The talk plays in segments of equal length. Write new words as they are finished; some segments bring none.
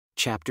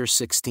chapter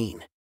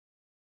 16.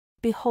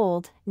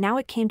 Behold, now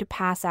it came to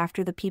pass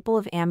after the people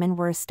of Ammon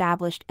were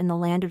established in the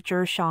land of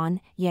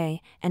Jershon,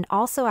 yea, and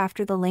also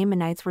after the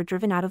Lamanites were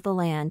driven out of the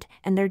land,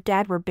 and their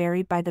dead were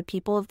buried by the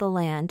people of the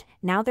land,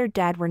 now their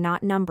dead were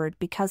not numbered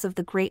because of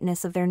the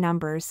greatness of their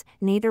numbers,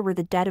 neither were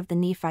the dead of the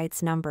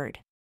Nephites numbered.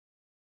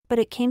 But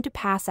it came to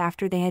pass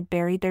after they had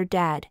buried their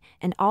dead,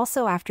 and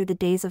also after the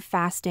days of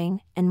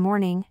fasting, and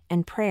mourning,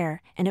 and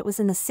prayer, and it was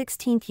in the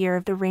 16th year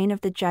of the reign of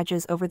the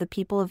judges over the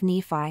people of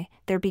Nephi,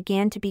 there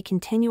began to be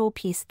continual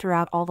peace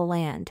throughout all the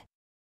land.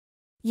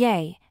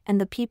 Yea, and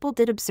the people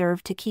did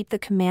observe to keep the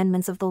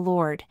commandments of the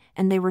Lord,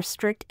 and they were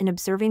strict in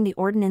observing the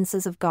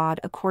ordinances of God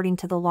according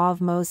to the law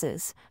of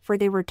Moses, for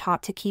they were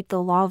taught to keep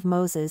the law of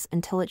Moses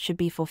until it should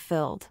be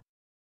fulfilled.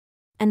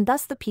 And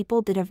thus the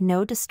people did have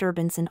no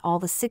disturbance in all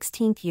the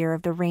 16th year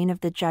of the reign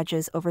of the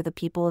judges over the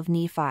people of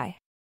Nephi.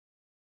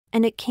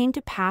 And it came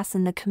to pass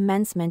in the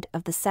commencement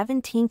of the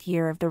 17th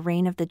year of the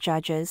reign of the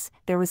judges,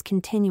 there was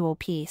continual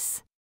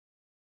peace.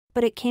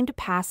 But it came to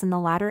pass in the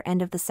latter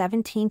end of the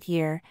 17th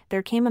year,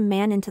 there came a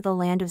man into the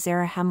land of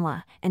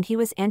Zarahemla, and he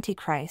was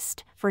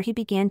Antichrist, for he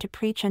began to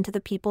preach unto the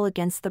people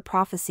against the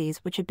prophecies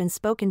which had been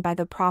spoken by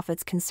the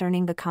prophets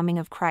concerning the coming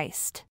of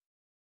Christ.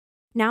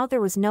 Now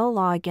there was no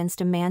law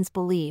against a man's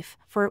belief,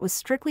 for it was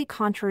strictly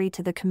contrary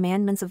to the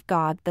commandments of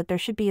God that there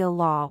should be a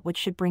law which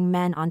should bring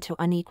men onto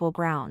unequal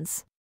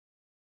grounds.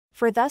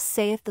 For thus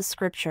saith the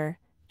Scripture,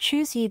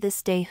 Choose ye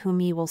this day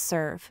whom ye will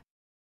serve.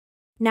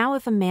 Now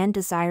if a man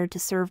desired to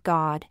serve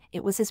God,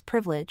 it was his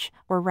privilege,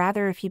 or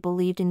rather if he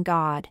believed in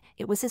God,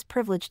 it was his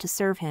privilege to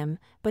serve him,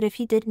 but if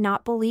he did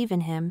not believe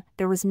in him,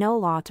 there was no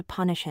law to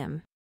punish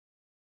him.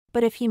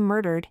 But if he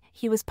murdered,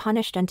 he was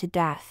punished unto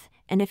death.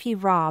 And if he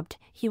robbed,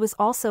 he was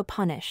also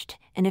punished,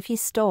 and if he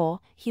stole,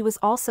 he was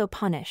also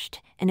punished,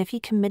 and if he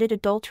committed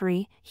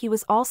adultery, he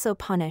was also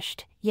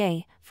punished,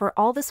 yea, for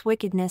all this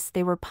wickedness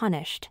they were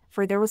punished,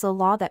 for there was a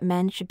law that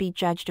men should be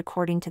judged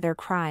according to their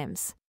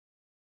crimes.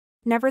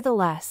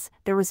 Nevertheless,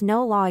 there was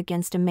no law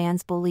against a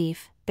man's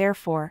belief,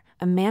 therefore,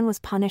 a man was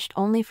punished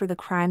only for the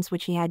crimes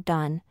which he had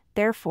done,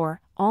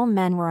 therefore, all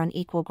men were on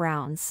equal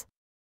grounds.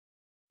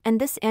 And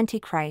this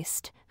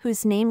Antichrist,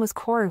 whose name was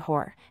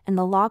Korihor, and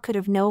the law could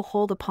have no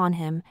hold upon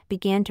him,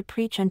 began to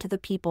preach unto the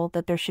people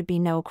that there should be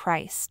no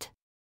Christ.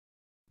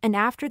 And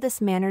after this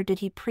manner did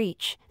he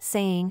preach,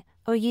 saying,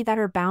 O ye that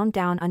are bound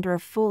down under a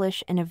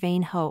foolish and a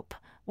vain hope,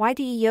 why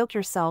do ye yoke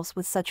yourselves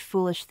with such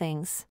foolish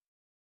things?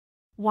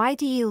 Why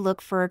do ye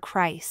look for a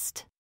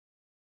Christ?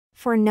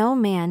 For no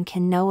man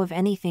can know of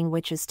anything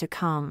which is to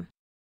come.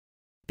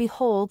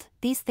 Behold,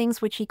 these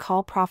things which ye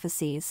call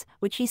prophecies,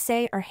 which ye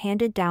say are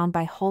handed down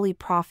by holy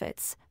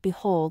prophets,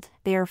 behold,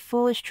 they are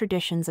foolish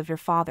traditions of your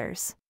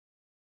fathers.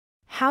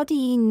 How do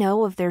ye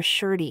know of their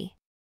surety?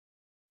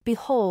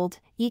 Behold,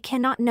 ye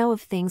cannot know of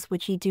things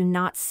which ye do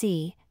not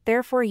see,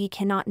 therefore ye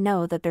cannot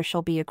know that there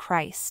shall be a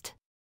Christ.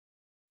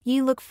 Ye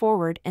look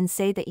forward and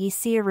say that ye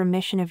see a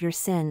remission of your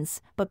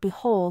sins, but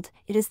behold,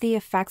 it is the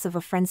effects of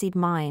a frenzied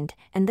mind,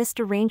 and this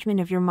derangement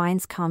of your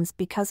minds comes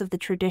because of the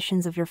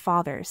traditions of your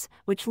fathers,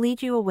 which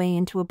lead you away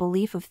into a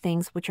belief of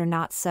things which are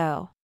not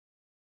so.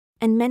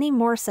 And many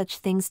more such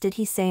things did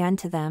he say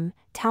unto them,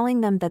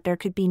 telling them that there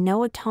could be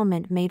no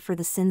atonement made for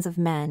the sins of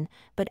men,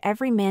 but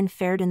every man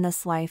fared in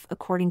this life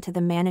according to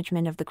the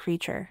management of the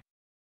creature.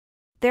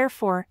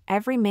 Therefore,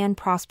 every man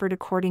prospered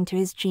according to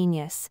his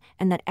genius,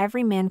 and that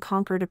every man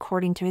conquered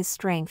according to his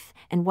strength,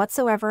 and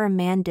whatsoever a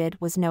man did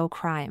was no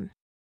crime.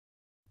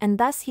 And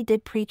thus he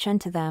did preach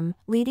unto them,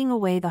 leading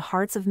away the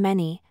hearts of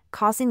many,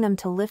 causing them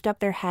to lift up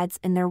their heads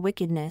in their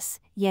wickedness,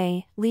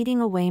 yea,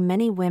 leading away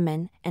many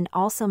women, and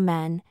also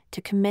men,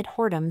 to commit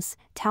whoredoms,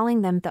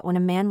 telling them that when a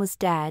man was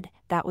dead,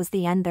 that was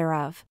the end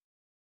thereof.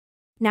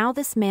 Now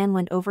this man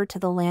went over to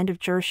the land of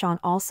Jershon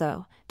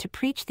also, to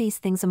preach these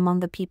things among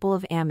the people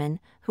of Ammon,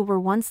 who were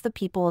once the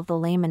people of the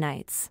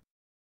Lamanites.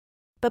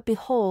 But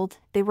behold,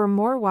 they were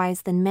more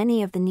wise than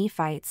many of the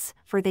Nephites,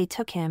 for they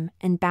took him,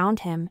 and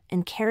bound him,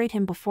 and carried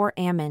him before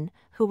Ammon,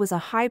 who was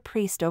a high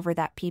priest over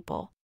that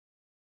people.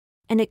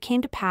 And it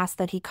came to pass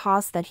that he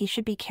caused that he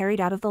should be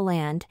carried out of the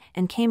land,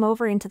 and came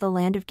over into the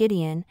land of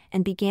Gideon,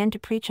 and began to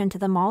preach unto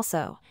them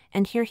also,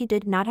 and here he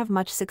did not have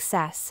much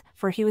success,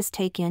 for he was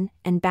taken,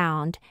 and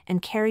bound,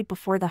 and carried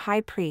before the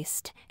high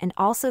priest, and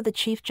also the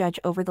chief judge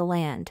over the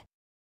land.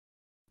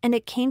 And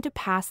it came to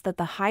pass that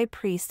the high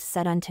priest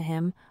said unto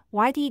him,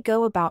 Why do ye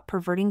go about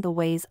perverting the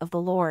ways of the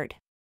Lord?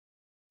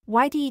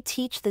 Why do ye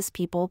teach this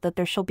people that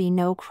there shall be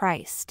no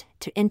Christ,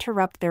 to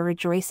interrupt their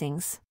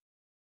rejoicings?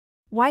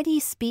 Why do ye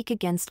speak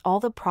against all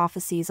the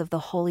prophecies of the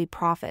holy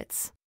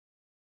prophets?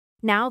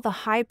 Now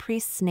the high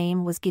priest's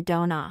name was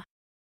Giddonah.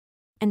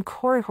 And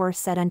Korihor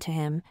said unto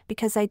him,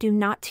 Because I do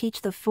not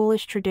teach the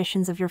foolish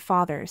traditions of your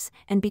fathers,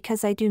 and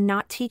because I do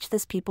not teach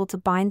this people to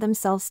bind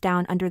themselves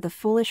down under the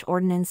foolish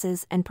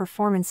ordinances and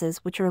performances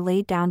which are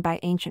laid down by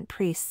ancient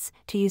priests,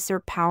 to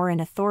usurp power and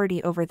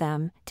authority over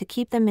them, to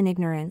keep them in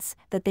ignorance,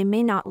 that they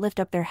may not lift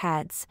up their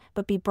heads,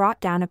 but be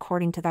brought down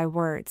according to thy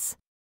words.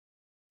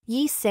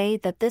 Ye say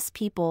that this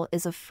people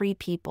is a free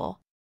people.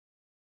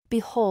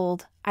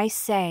 Behold, I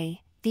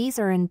say, these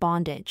are in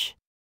bondage.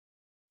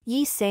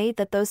 Ye say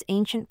that those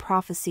ancient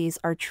prophecies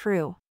are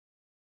true.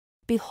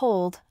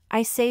 Behold,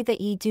 I say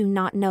that ye do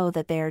not know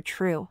that they are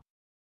true.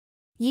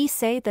 Ye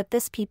say that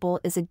this people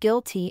is a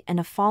guilty and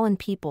a fallen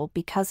people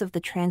because of the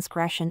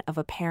transgression of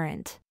a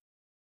parent.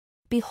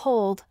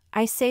 Behold,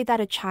 I say that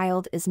a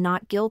child is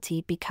not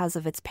guilty because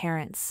of its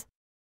parents.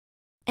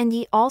 And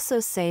ye also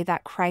say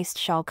that Christ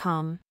shall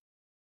come.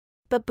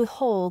 But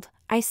behold,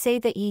 I say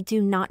that ye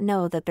do not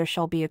know that there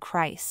shall be a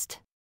Christ.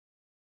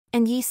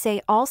 And ye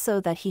say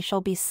also that he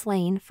shall be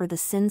slain for the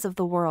sins of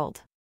the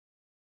world.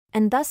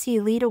 And thus ye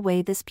lead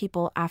away this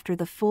people after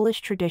the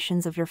foolish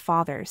traditions of your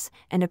fathers,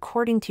 and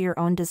according to your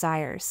own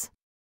desires.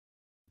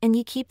 And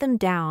ye keep them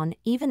down,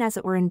 even as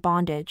it were in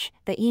bondage,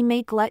 that ye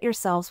may glut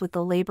yourselves with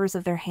the labors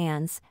of their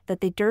hands, that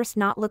they durst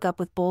not look up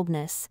with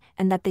boldness,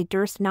 and that they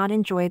durst not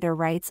enjoy their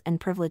rights and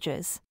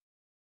privileges.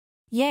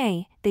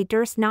 Yea, they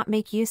durst not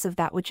make use of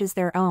that which is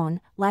their own,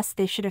 lest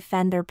they should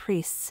offend their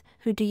priests,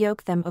 who do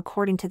yoke them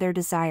according to their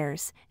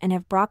desires, and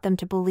have brought them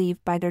to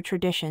believe by their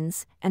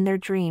traditions, and their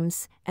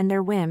dreams, and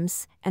their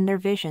whims, and their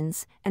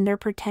visions, and their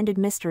pretended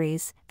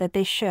mysteries, that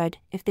they should,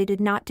 if they did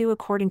not do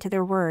according to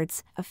their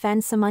words,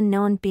 offend some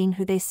unknown being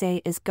who they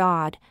say is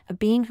God, a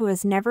being who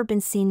has never been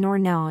seen nor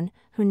known,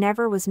 who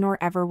never was nor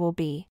ever will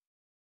be.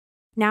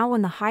 Now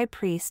when the high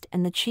priest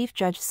and the chief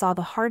judge saw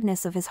the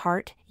hardness of his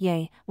heart,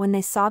 yea, when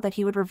they saw that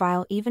he would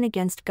revile even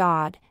against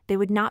God, they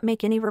would not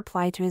make any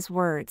reply to his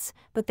words,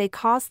 but they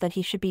caused that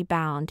he should be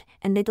bound,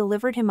 and they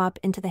delivered him up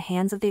into the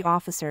hands of the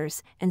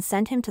officers, and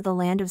sent him to the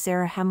land of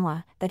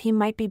Zarahemla, that he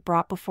might be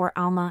brought before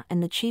Alma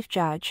and the chief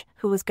judge,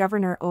 who was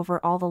governor over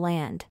all the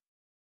land.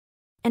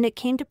 And it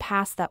came to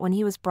pass that when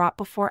he was brought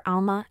before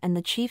Alma and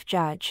the chief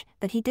judge,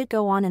 that he did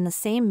go on in the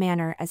same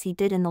manner as he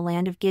did in the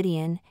land of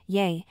Gideon,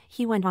 yea,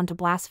 he went on to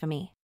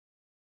blasphemy.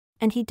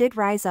 And he did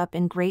rise up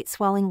in great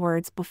swelling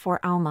words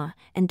before Alma,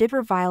 and did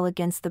revile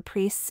against the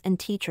priests and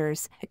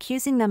teachers,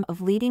 accusing them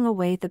of leading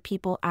away the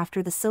people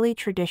after the silly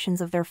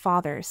traditions of their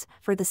fathers,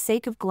 for the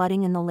sake of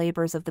glutting in the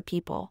labors of the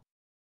people.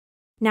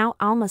 Now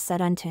Alma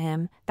said unto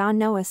him, Thou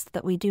knowest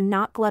that we do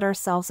not glut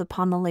ourselves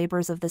upon the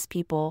labors of this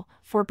people,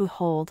 for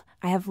behold,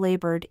 I have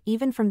labored,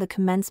 even from the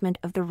commencement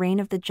of the reign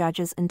of the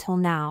judges until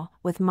now,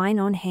 with mine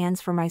own hands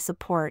for my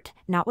support,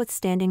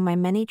 notwithstanding my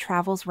many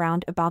travels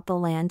round about the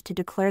land to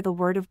declare the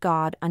word of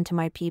God unto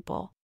my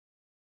people.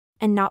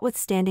 And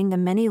notwithstanding the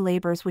many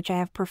labors which I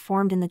have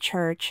performed in the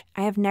church,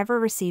 I have never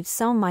received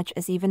so much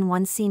as even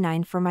one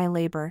senine for my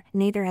labor,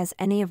 neither has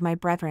any of my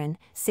brethren,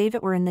 save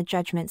it were in the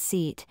judgment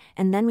seat,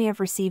 and then we have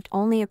received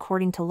only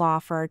according to law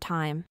for our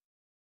time.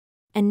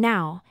 And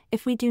now,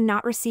 if we do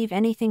not receive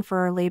anything for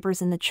our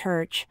labors in the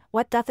church,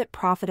 what doth it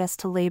profit us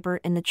to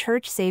labor in the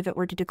church save it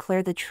were to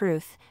declare the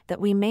truth,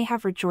 that we may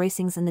have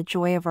rejoicings in the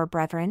joy of our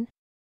brethren?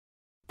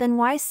 Then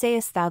why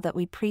sayest thou that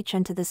we preach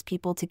unto this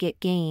people to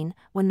get gain,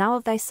 when thou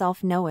of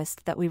thyself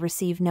knowest that we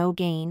receive no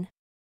gain?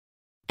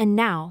 And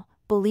now,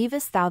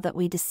 believest thou that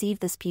we deceive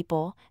this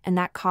people, and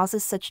that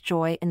causes such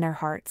joy in their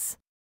hearts?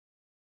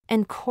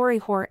 And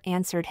Korihor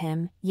answered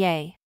him,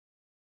 Yea.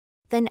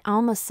 Then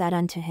Alma said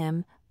unto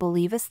him,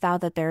 Believest thou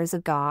that there is a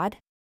God?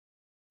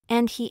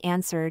 And he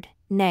answered,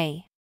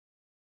 Nay.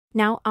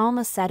 Now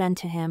Alma said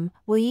unto him,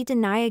 Will ye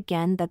deny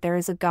again that there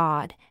is a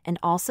God, and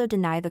also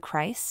deny the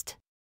Christ?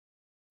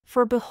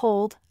 For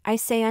behold, I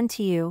say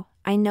unto you,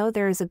 I know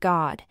there is a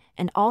God,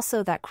 and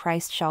also that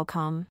Christ shall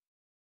come.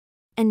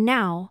 And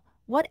now,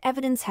 what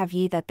evidence have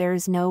ye that there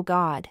is no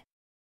God?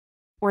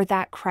 Or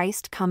that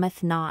Christ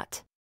cometh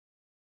not?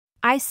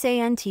 I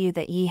say unto you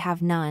that ye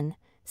have none,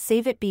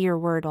 save it be your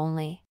word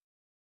only.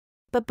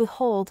 But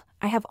behold,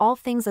 I have all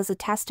things as a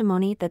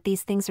testimony that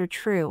these things are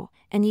true,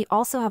 and ye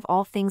also have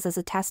all things as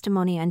a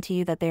testimony unto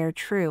you that they are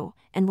true,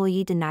 and will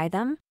ye deny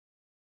them?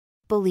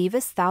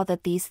 Believest thou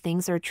that these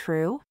things are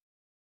true?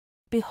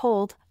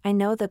 Behold, I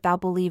know that thou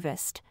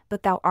believest,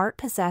 but thou art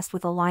possessed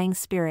with a lying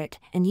spirit,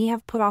 and ye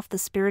have put off the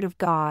Spirit of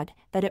God,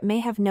 that it may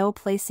have no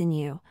place in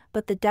you,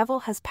 but the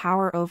devil has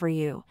power over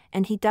you,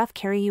 and he doth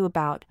carry you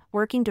about,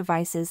 working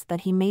devices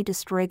that he may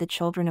destroy the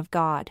children of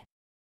God.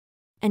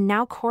 And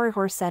now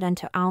Korihor said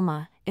unto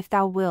Alma, If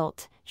thou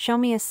wilt, show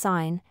me a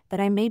sign,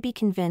 that I may be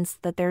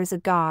convinced that there is a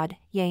God,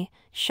 yea,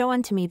 show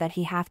unto me that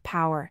he hath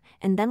power,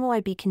 and then will I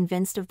be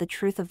convinced of the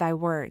truth of thy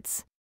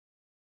words.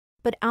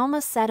 But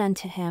Alma said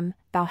unto him,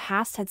 Thou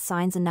hast had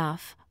signs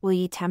enough, will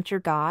ye tempt your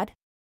God?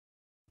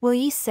 Will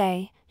ye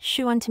say,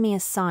 Shew unto me a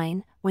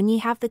sign, when ye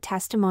have the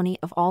testimony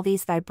of all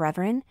these thy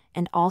brethren,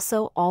 and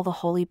also all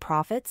the holy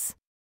prophets?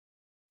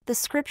 The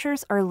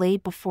scriptures are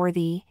laid before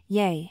thee,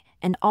 yea,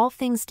 and all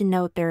things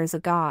denote there is a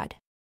God.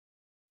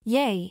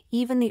 Yea,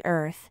 even the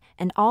earth,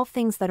 and all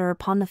things that are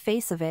upon the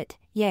face of it,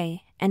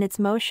 yea, and its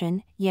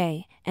motion,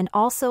 yea, and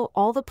also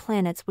all the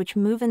planets which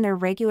move in their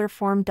regular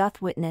form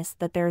doth witness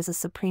that there is a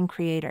supreme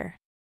Creator.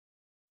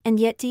 And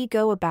yet do ye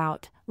go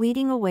about,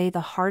 leading away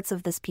the hearts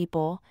of this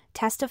people,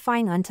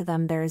 testifying unto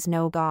them there is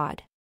no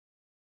God.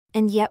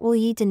 And yet will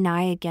ye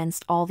deny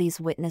against all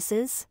these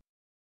witnesses?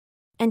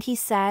 And he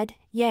said,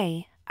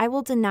 Yea, I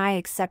will deny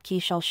except ye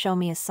shall show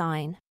me a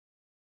sign.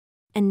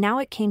 And now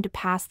it came to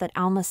pass that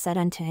Alma said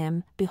unto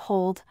him,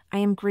 Behold, I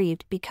am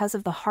grieved because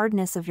of the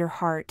hardness of your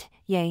heart,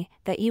 yea,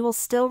 that ye will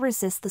still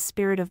resist the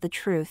spirit of the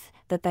truth,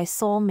 that thy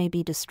soul may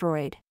be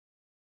destroyed.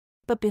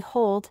 But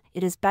behold,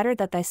 it is better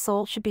that thy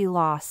soul should be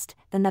lost,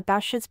 than that thou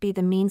shouldst be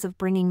the means of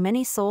bringing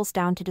many souls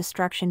down to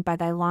destruction by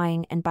thy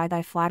lying and by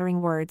thy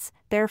flattering words.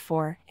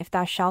 Therefore, if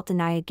thou shalt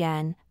deny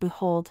again,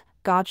 behold,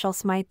 God shall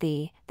smite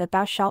thee, that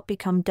thou shalt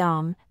become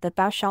dumb, that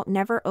thou shalt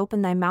never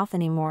open thy mouth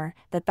any more,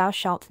 that thou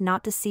shalt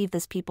not deceive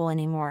this people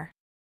any more.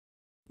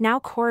 Now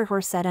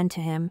Korihor said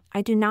unto him,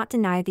 I do not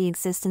deny the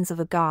existence of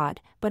a God,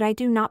 but I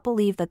do not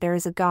believe that there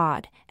is a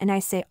God, and I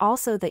say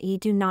also that ye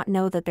do not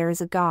know that there is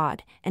a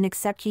God, and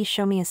except ye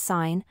show me a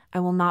sign,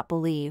 I will not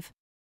believe.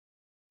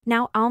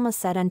 Now Alma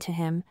said unto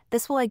him,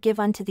 This will I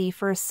give unto thee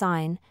for a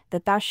sign,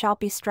 that thou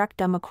shalt be struck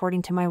dumb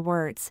according to my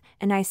words,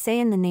 and I say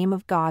in the name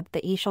of God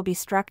that ye shall be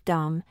struck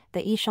dumb,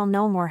 that ye shall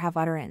no more have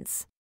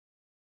utterance.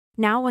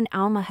 Now when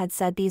Alma had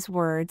said these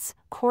words,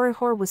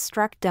 Korihor was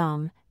struck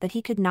dumb, that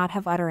he could not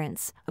have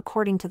utterance,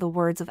 according to the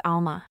words of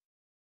Alma.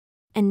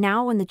 And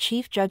now when the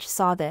chief judge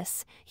saw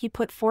this, he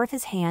put forth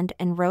his hand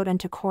and wrote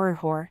unto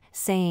Korihor,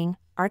 saying,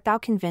 Art thou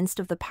convinced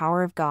of the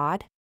power of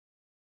God?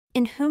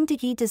 In whom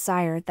did ye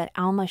desire that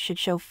Alma should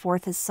show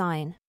forth his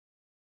sign?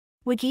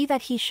 Would ye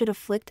that he should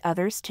afflict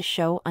others to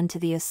show unto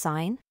thee a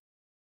sign?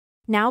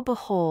 Now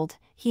behold,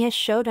 he has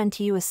showed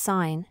unto you a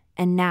sign,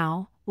 and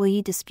now, will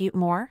ye dispute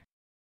more?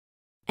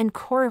 And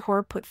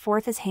Korihor put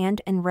forth his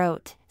hand and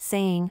wrote,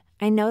 saying,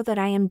 I know that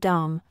I am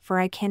dumb, for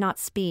I cannot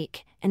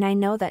speak, and I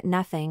know that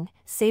nothing,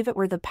 save it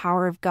were the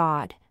power of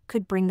God,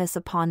 could bring this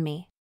upon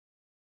me.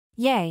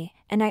 Yea,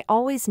 and I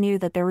always knew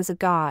that there was a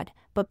God,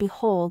 but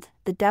behold,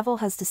 the devil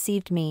has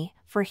deceived me,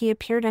 for he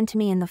appeared unto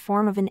me in the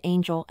form of an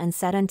angel and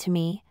said unto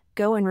me,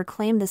 Go and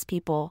reclaim this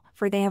people,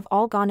 for they have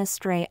all gone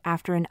astray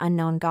after an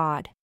unknown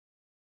God.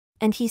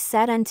 And he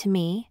said unto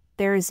me,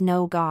 There is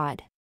no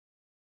God.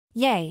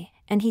 Yea,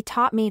 and he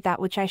taught me that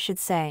which I should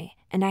say,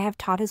 and I have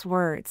taught his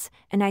words,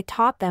 and I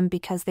taught them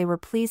because they were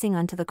pleasing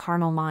unto the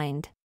carnal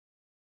mind.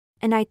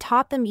 And I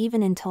taught them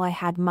even until I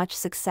had much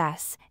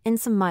success,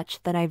 insomuch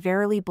that I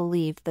verily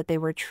believed that they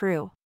were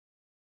true.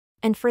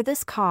 And for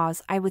this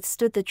cause I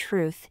withstood the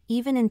truth,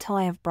 even until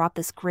I have brought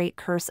this great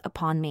curse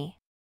upon me.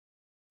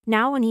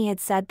 Now when he had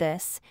said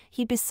this,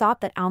 he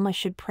besought that Alma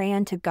should pray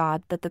unto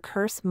God that the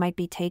curse might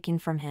be taken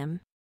from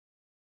him.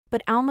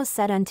 But Alma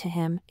said unto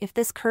him, If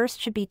this curse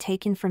should be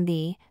taken from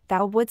thee,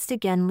 thou wouldst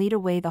again lead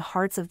away the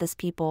hearts of this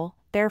people,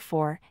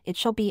 therefore, it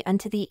shall be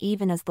unto thee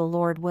even as the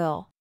Lord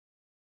will.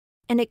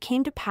 And it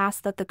came to pass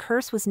that the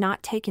curse was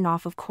not taken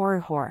off of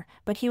Korihor,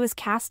 but he was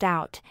cast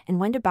out, and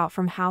went about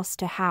from house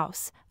to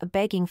house,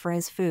 begging for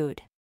his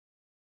food.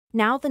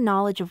 Now the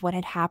knowledge of what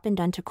had happened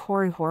unto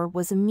Korihor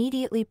was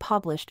immediately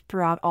published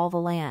throughout all the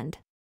land.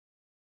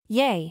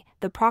 Yea,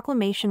 the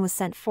proclamation was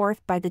sent forth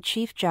by the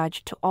chief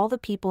judge to all the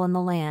people in the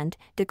land,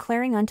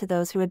 declaring unto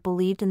those who had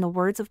believed in the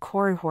words of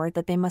Korihor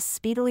that they must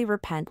speedily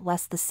repent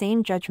lest the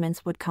same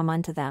judgments would come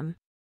unto them.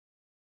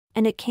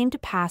 And it came to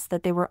pass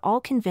that they were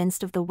all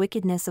convinced of the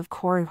wickedness of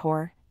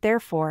Korihor,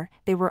 therefore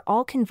they were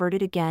all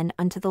converted again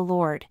unto the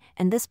Lord,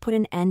 and this put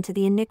an end to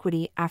the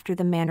iniquity after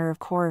the manner of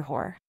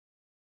Korihor.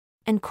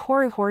 And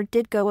Korihor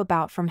did go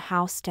about from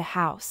house to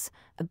house,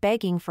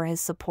 begging for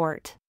his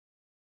support.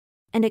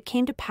 And it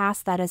came to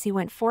pass that as he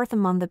went forth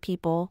among the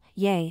people,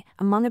 yea,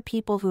 among a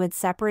people who had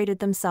separated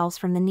themselves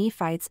from the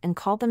Nephites and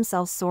called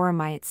themselves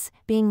Zoramites,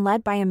 being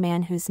led by a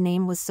man whose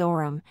name was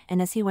Zoram,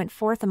 and as he went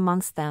forth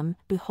amongst them,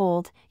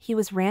 behold, he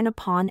was ran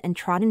upon and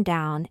trodden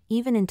down,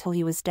 even until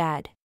he was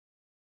dead.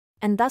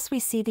 And thus we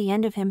see the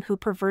end of him who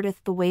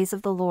perverteth the ways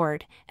of the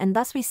Lord, and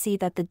thus we see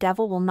that the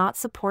devil will not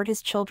support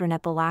his children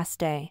at the last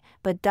day,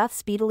 but doth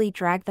speedily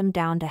drag them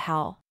down to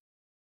hell.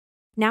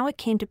 Now it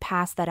came to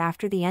pass that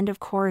after the end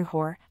of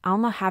Korihor,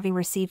 Alma having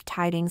received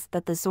tidings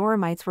that the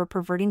Zoramites were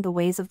perverting the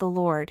ways of the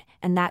Lord,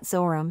 and that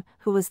Zoram,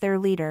 who was their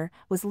leader,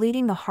 was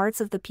leading the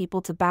hearts of the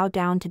people to bow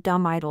down to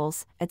dumb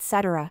idols,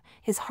 etc.,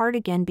 his heart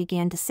again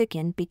began to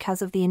sicken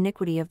because of the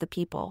iniquity of the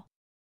people.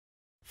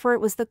 For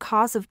it was the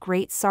cause of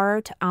great sorrow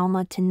to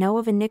Alma to know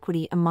of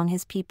iniquity among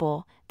his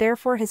people,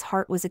 therefore his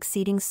heart was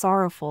exceeding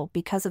sorrowful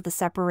because of the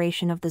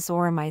separation of the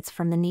Zoramites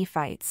from the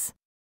Nephites.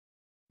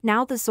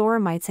 Now the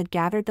Zoramites had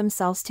gathered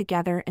themselves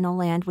together in a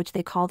land which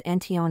they called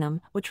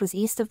Antionum, which was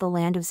east of the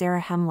land of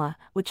Zarahemla,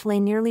 which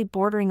lay nearly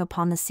bordering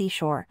upon the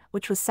seashore,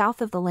 which was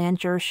south of the land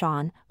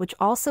Jershon, which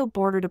also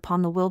bordered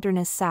upon the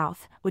wilderness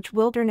south, which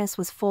wilderness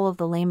was full of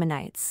the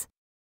Lamanites.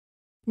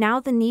 Now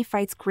the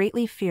Nephites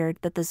greatly feared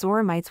that the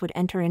Zoramites would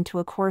enter into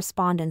a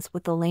correspondence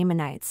with the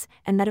Lamanites,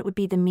 and that it would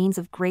be the means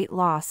of great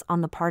loss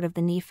on the part of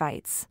the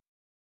Nephites.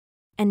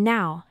 And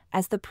now,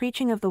 as the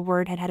preaching of the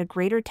word had had a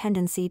greater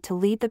tendency to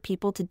lead the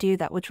people to do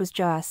that which was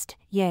just,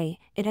 yea,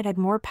 it had had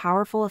more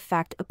powerful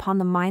effect upon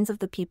the minds of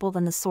the people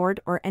than the sword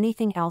or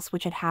anything else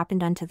which had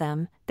happened unto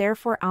them,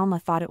 therefore Alma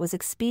thought it was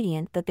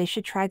expedient that they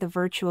should try the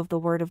virtue of the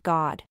word of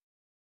God.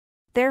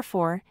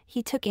 Therefore,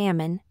 he took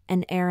Ammon,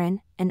 and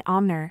Aaron, and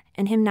Omner,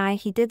 and Himni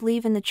he did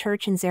leave in the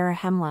church in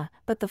Zarahemla,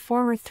 but the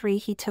former 3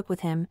 he took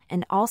with him,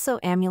 and also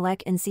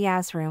Amulek and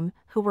Zeazrum,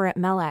 who were at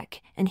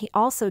Melech, and he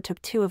also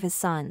took 2 of his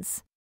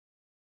sons.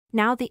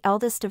 Now the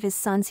eldest of his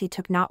sons he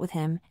took not with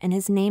him, and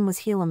his name was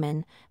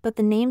Helaman, but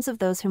the names of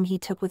those whom he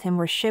took with him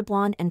were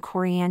Shiblon and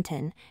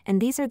Corianton,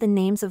 and these are the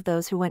names of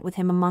those who went with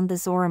him among the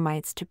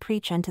Zoramites to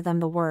preach unto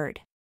them the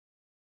word.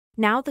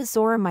 Now the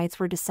Zoramites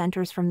were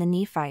dissenters from the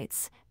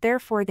Nephites,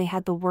 therefore they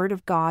had the word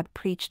of God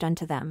preached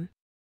unto them.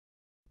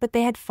 But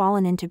they had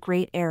fallen into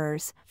great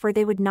errors, for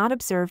they would not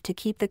observe to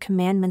keep the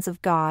commandments of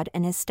God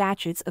and his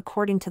statutes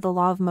according to the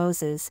law of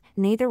Moses,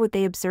 neither would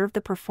they observe the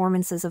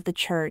performances of the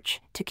church,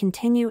 to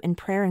continue in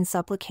prayer and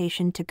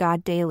supplication to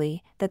God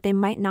daily, that they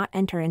might not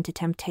enter into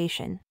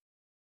temptation.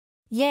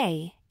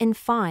 Yea, in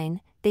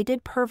fine, they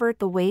did pervert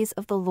the ways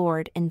of the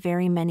Lord in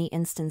very many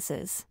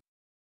instances.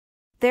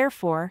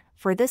 Therefore,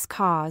 for this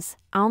cause,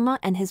 Alma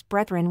and his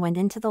brethren went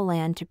into the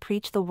land to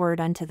preach the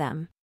word unto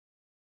them.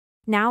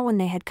 Now when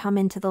they had come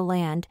into the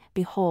land,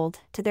 behold,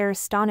 to their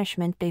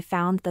astonishment they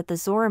found that the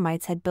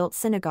Zoramites had built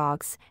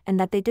synagogues, and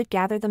that they did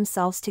gather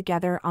themselves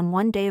together on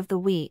one day of the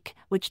week,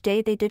 which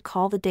day they did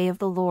call the day of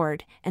the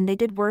Lord, and they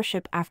did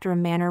worship after a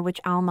manner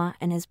which Alma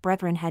and his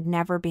brethren had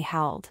never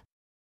beheld.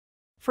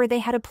 For they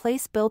had a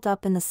place built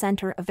up in the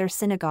center of their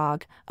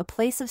synagogue, a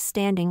place of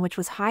standing which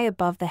was high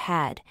above the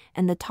head,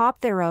 and the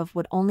top thereof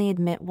would only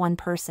admit 1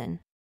 person.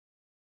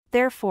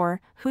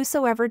 Therefore,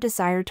 whosoever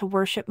desired to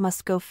worship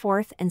must go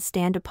forth and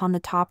stand upon the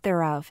top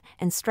thereof,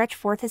 and stretch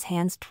forth his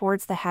hands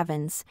towards the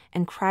heavens,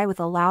 and cry with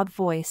a loud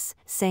voice,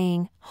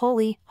 saying,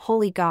 Holy,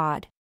 holy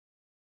God!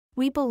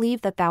 We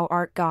believe that thou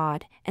art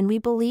God, and we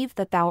believe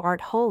that thou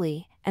art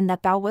holy, and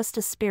that thou wast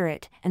a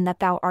spirit, and that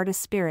thou art a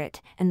spirit,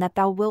 and that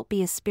thou wilt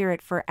be a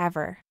spirit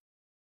forever.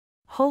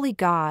 Holy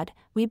God,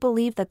 we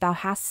believe that thou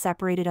hast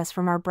separated us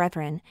from our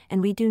brethren,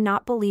 and we do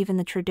not believe in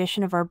the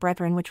tradition of our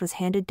brethren which was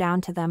handed down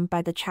to them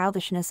by the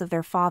childishness of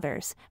their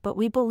fathers, but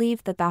we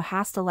believe that thou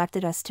hast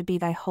elected us to be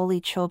thy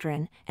holy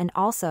children, and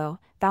also,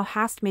 thou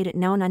hast made it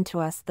known unto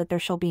us that there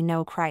shall be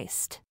no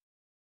Christ.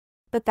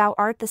 But thou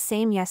art the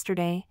same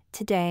yesterday,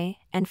 today,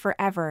 and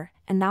forever,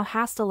 and thou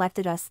hast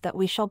elected us that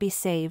we shall be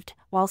saved,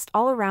 whilst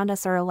all around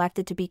us are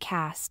elected to be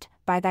cast,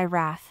 by thy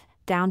wrath,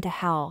 down to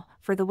hell,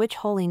 for the which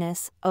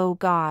holiness, O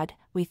God,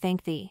 we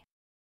thank thee.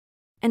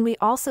 And we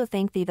also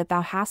thank thee that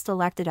thou hast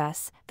elected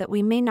us, that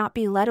we may not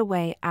be led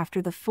away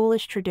after the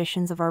foolish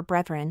traditions of our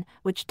brethren,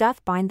 which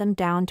doth bind them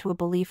down to a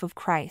belief of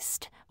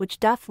Christ, which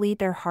doth lead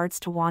their hearts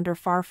to wander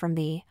far from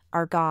thee,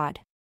 our God.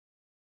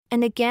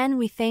 And again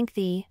we thank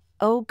thee,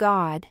 O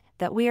God,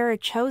 that we are a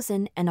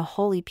chosen and a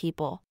holy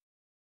people.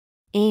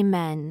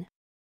 Amen.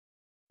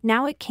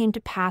 Now it came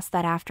to pass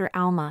that after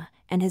Alma,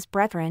 and his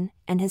brethren,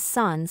 and his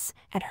sons,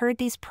 had heard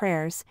these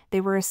prayers,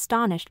 they were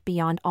astonished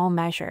beyond all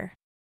measure.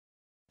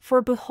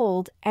 For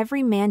behold,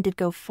 every man did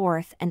go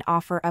forth and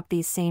offer up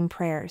these same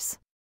prayers.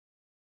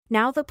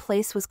 Now the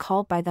place was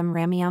called by them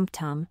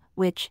Ramiumptum,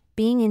 which,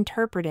 being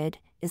interpreted,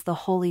 is the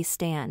holy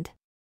stand.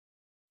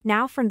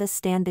 Now from this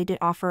stand they did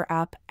offer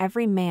up,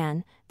 every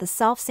man, the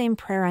selfsame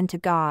prayer unto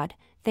God,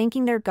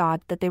 thanking their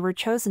God that they were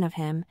chosen of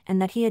him,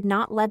 and that he had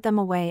not led them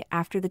away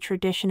after the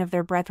tradition of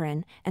their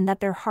brethren, and that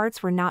their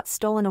hearts were not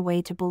stolen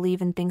away to believe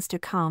in things to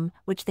come,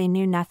 which they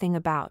knew nothing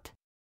about.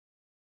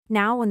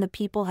 Now when the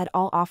people had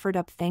all offered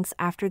up thanks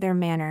after their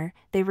manner,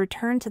 they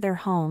returned to their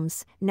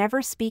homes,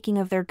 never speaking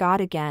of their God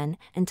again,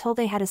 until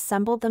they had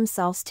assembled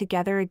themselves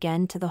together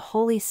again to the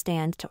holy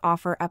stand to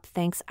offer up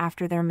thanks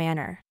after their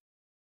manner.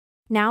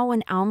 Now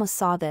when Alma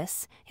saw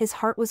this, his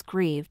heart was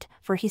grieved,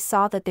 for he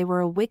saw that they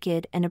were a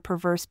wicked and a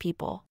perverse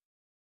people.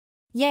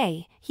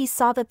 Yea, he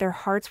saw that their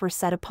hearts were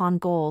set upon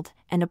gold,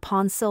 and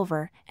upon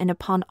silver, and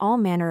upon all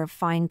manner of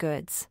fine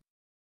goods.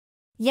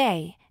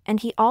 Yea, and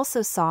he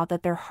also saw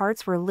that their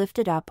hearts were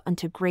lifted up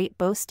unto great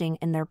boasting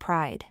in their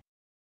pride.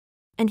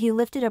 And he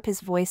lifted up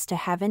his voice to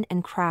heaven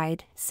and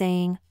cried,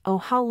 saying, O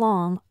how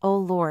long, O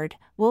Lord,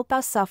 wilt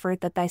thou suffer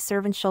that thy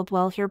servant shall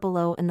dwell here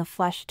below in the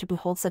flesh to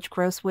behold such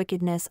gross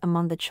wickedness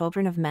among the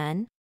children of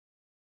men?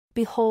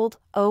 Behold,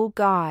 O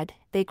God,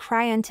 they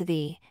cry unto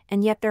thee,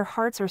 and yet their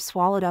hearts are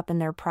swallowed up in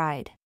their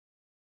pride.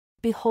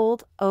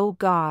 Behold, O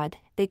God,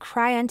 they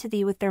cry unto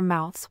thee with their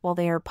mouths while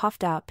they are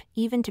puffed up,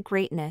 even to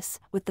greatness,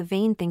 with the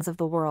vain things of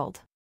the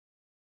world.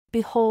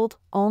 Behold,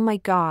 O my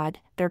God,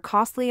 their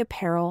costly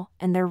apparel,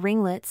 and their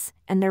ringlets,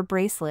 and their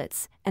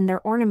bracelets, and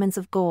their ornaments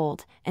of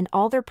gold, and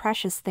all their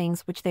precious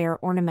things which they are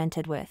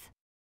ornamented with.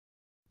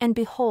 And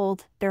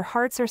behold, their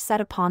hearts are set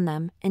upon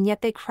them, and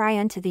yet they cry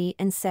unto thee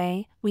and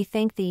say, We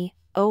thank thee,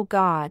 O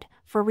God,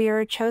 for we are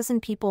a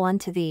chosen people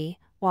unto thee,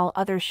 while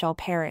others shall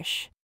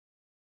perish.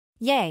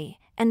 Yea,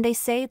 and they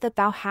say that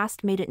thou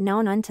hast made it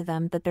known unto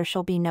them that there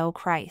shall be no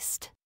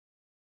Christ.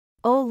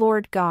 O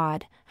Lord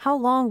God, how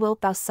long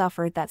wilt thou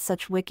suffer that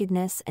such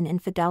wickedness and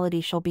infidelity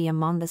shall be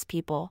among this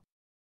people?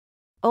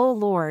 O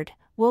Lord,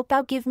 wilt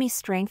thou give me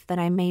strength that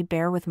I may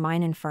bear with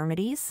mine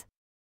infirmities?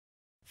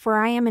 For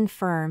I am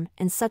infirm,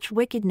 and such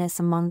wickedness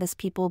among this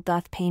people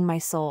doth pain my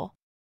soul.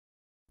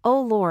 O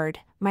Lord,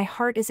 my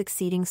heart is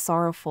exceeding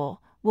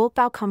sorrowful, wilt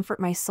thou comfort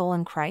my soul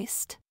in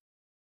Christ?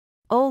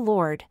 O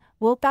Lord,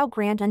 wilt thou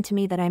grant unto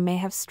me that I may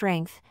have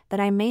strength, that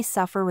I may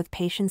suffer with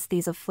patience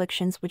these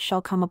afflictions which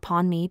shall come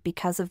upon me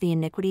because of the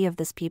iniquity of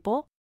this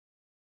people?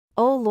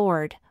 O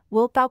Lord,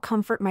 wilt thou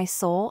comfort my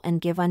soul and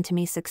give unto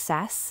me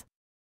success?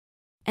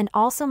 And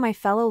also my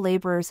fellow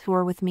laborers who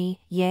are with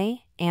me,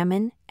 yea,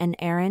 Ammon, and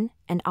Aaron,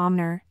 and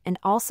Omner, and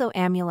also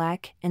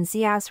Amulek, and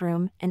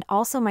Zeazrum, and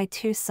also my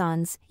 2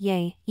 sons,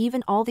 yea,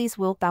 even all these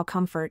wilt thou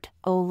comfort,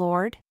 O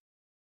Lord?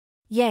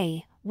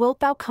 Yea, wilt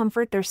thou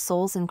comfort their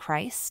souls in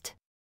Christ?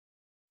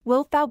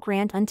 Wilt thou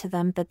grant unto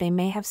them that they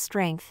may have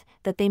strength,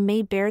 that they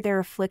may bear their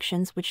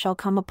afflictions which shall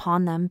come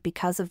upon them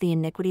because of the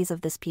iniquities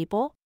of this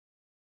people?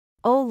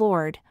 O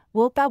Lord,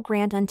 wilt thou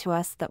grant unto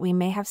us that we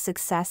may have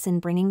success in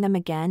bringing them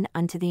again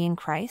unto thee in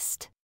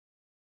Christ?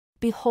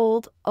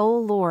 Behold, O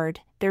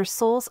Lord, their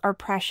souls are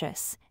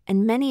precious,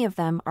 and many of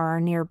them are our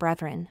near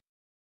brethren.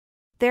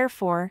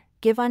 Therefore,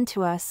 give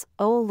unto us,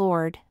 O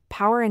Lord,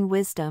 power and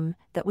wisdom,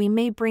 that we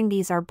may bring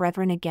these our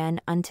brethren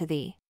again unto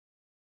thee.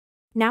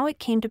 Now it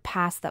came to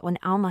pass that when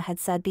Alma had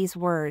said these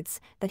words,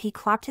 that he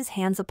clapped his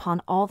hands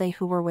upon all they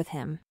who were with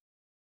him.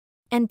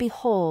 And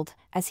behold,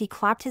 as he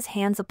clapped his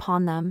hands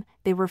upon them,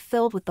 they were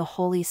filled with the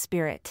Holy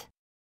Spirit.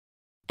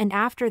 And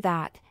after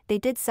that, they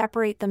did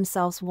separate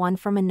themselves one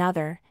from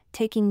another,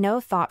 taking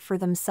no thought for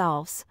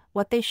themselves,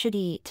 what they should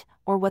eat,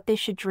 or what they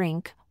should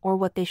drink, or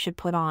what they should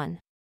put on.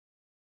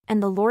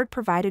 And the Lord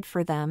provided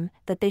for them,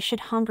 that they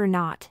should hunger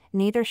not,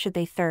 neither should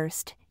they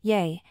thirst,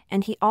 yea,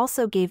 and he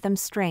also gave them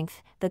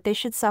strength, that they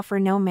should suffer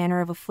no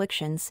manner of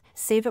afflictions,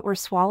 save it were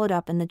swallowed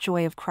up in the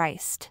joy of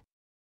Christ.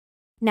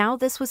 Now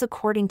this was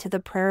according to the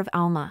prayer of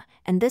Alma,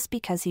 and this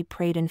because he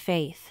prayed in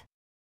faith.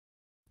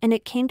 And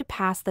it came to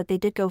pass that they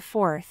did go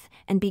forth,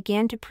 and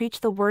began to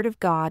preach the word of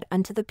God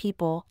unto the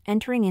people,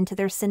 entering into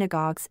their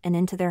synagogues and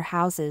into their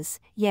houses,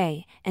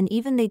 yea, and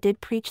even they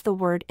did preach the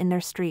word in their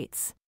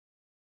streets.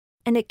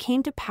 And it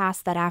came to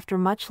pass that after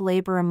much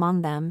labor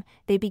among them,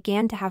 they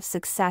began to have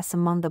success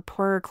among the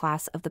poorer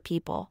class of the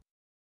people.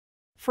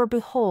 For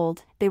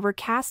behold, they were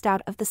cast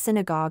out of the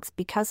synagogues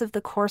because of the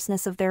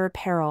coarseness of their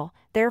apparel,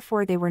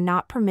 therefore they were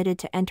not permitted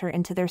to enter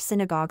into their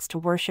synagogues to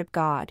worship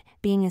God,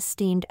 being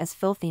esteemed as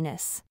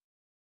filthiness.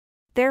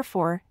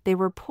 Therefore, they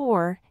were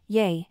poor,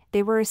 yea,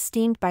 they were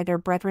esteemed by their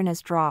brethren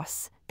as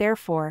dross,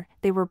 therefore,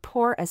 they were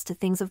poor as to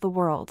things of the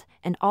world,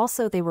 and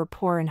also they were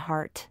poor in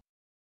heart.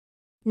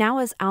 Now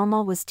as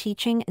Alma was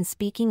teaching and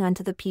speaking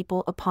unto the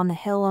people upon the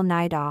hill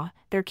Onidah,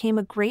 there came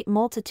a great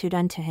multitude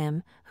unto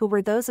him, who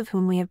were those of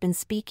whom we have been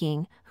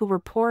speaking, who were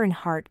poor in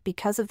heart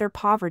because of their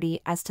poverty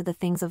as to the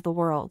things of the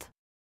world.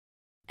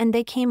 And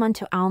they came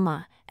unto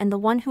Alma, and the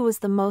one who was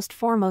the most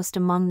foremost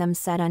among them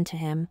said unto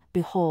him,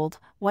 Behold,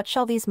 what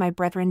shall these my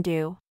brethren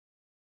do?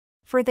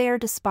 For they are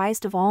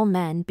despised of all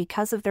men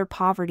because of their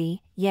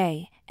poverty,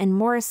 yea, and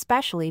more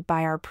especially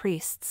by our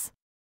priests.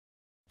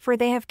 For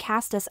they have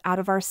cast us out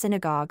of our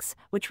synagogues,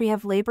 which we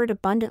have labored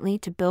abundantly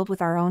to build with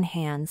our own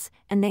hands,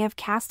 and they have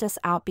cast us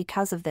out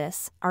because of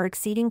this, our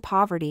exceeding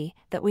poverty,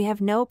 that we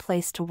have no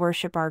place to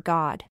worship our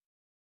God.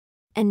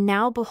 And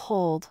now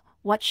behold,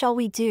 what shall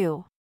we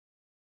do?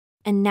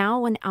 And now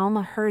when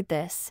Alma heard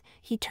this,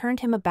 he turned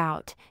him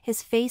about,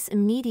 his face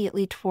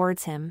immediately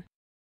towards him.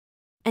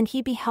 And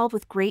he beheld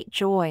with great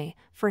joy,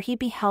 for he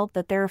beheld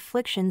that their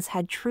afflictions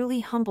had truly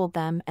humbled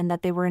them and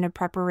that they were in a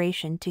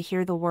preparation to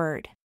hear the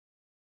word.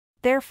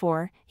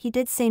 Therefore, he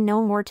did say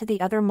no more to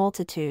the other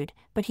multitude,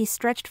 but he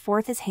stretched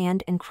forth his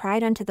hand and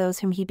cried unto those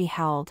whom he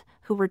beheld,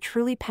 who were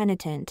truly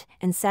penitent,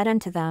 and said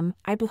unto them,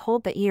 I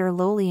behold that ye are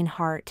lowly in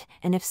heart,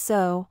 and if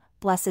so,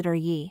 blessed are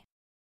ye.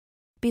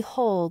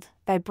 Behold,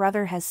 thy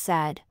brother has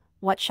said,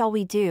 What shall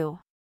we do?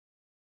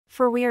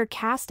 For we are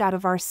cast out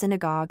of our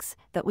synagogues,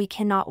 that we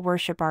cannot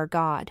worship our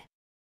God.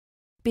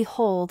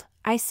 Behold,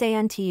 I say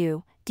unto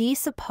you, do ye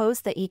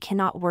suppose that ye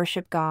cannot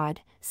worship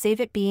God,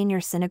 save it be in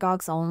your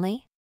synagogues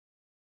only?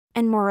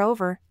 And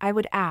moreover, I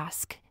would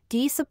ask, do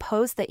ye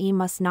suppose that ye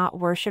must not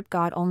worship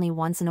God only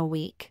once in a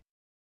week?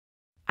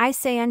 I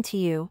say unto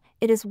you,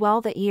 it is well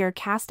that ye are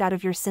cast out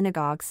of your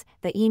synagogues,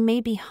 that ye may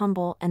be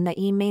humble and that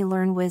ye may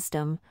learn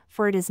wisdom,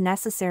 for it is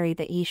necessary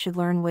that ye should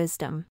learn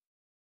wisdom.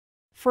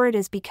 For it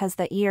is because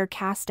that ye are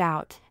cast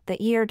out,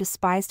 that ye are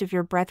despised of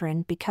your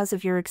brethren because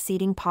of your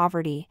exceeding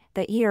poverty,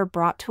 that ye are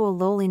brought to a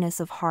lowliness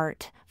of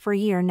heart, for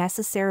ye are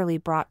necessarily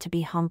brought to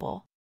be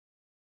humble.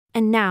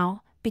 And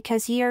now,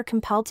 because ye are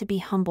compelled to be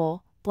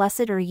humble,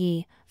 blessed are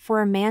ye,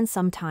 for a man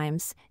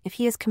sometimes, if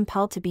he is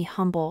compelled to be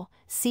humble,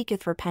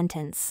 seeketh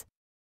repentance.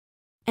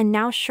 And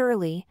now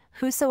surely,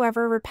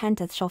 whosoever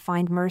repenteth shall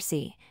find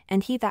mercy,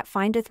 and he that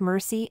findeth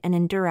mercy and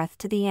endureth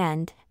to the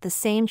end, the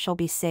same shall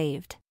be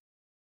saved.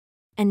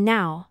 And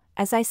now,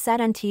 as I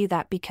said unto you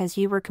that because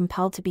ye were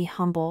compelled to be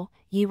humble,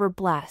 ye were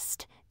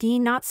blessed, do ye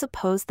not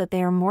suppose that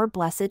they are more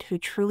blessed who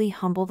truly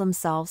humble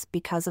themselves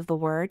because of the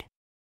word?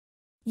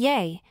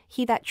 Yea,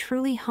 he that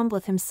truly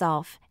humbleth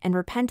himself, and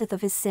repenteth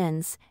of his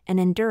sins, and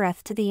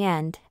endureth to the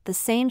end, the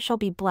same shall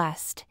be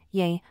blessed,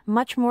 yea,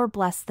 much more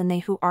blessed than they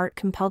who are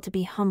compelled to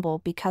be humble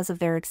because of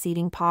their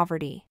exceeding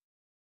poverty.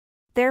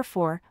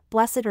 Therefore,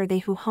 blessed are they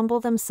who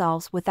humble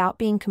themselves without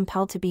being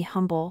compelled to be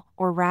humble,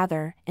 or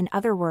rather, in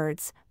other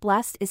words,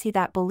 blessed is he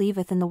that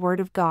believeth in the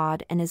word of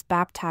God and is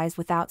baptized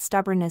without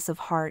stubbornness of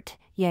heart,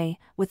 yea,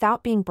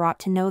 without being brought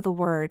to know the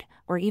word,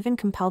 or even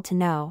compelled to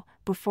know,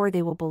 before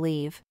they will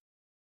believe.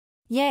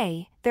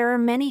 Yea, there are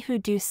many who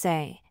do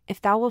say, If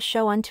thou wilt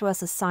show unto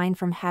us a sign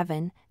from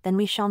heaven, then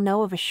we shall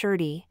know of a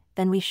surety,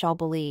 then we shall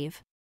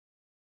believe.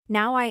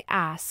 Now I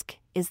ask,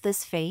 is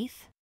this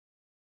faith?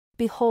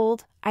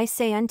 Behold, I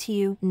say unto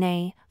you,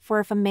 Nay, for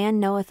if a man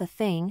knoweth a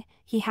thing,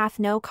 he hath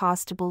no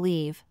cause to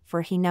believe,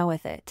 for he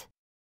knoweth it.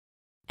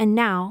 And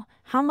now,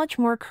 how much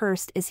more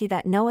cursed is he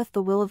that knoweth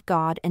the will of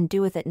God and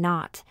doeth it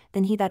not,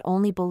 than he that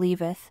only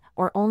believeth,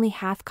 or only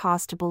hath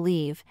cause to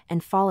believe,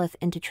 and falleth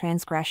into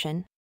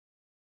transgression?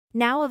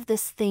 Now of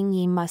this thing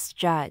ye must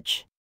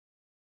judge.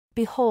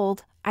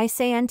 Behold, I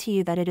say unto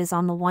you that it is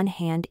on the one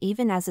hand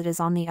even as it is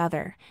on the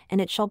other,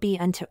 and it shall be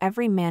unto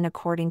every man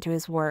according to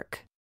his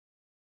work.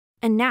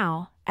 And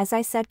now, as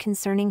I said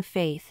concerning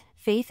faith,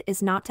 faith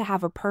is not to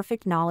have a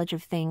perfect knowledge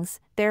of things,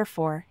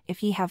 therefore,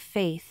 if ye have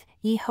faith,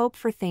 ye hope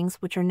for things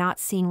which are not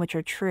seen which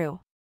are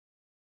true.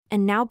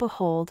 And now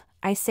behold,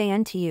 I say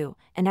unto you,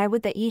 and I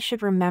would that ye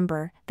should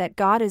remember, that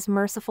God is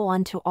merciful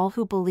unto all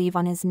who believe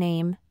on his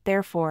name,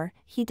 therefore,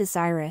 he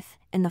desireth,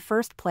 in the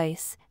first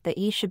place, that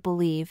ye should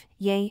believe,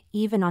 yea,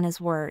 even on his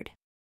word.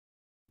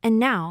 And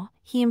now,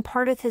 he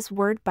imparteth his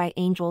word by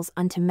angels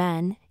unto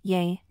men,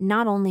 yea,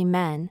 not only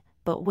men,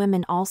 but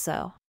women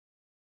also.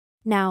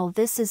 Now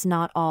this is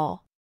not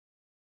all.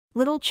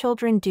 Little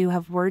children do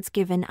have words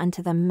given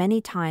unto them many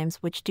times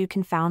which do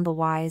confound the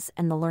wise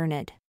and the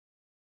learned.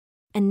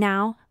 And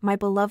now, my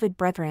beloved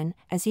brethren,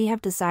 as ye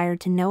have desired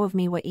to know of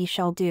me what ye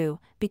shall do,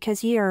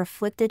 because ye are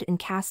afflicted and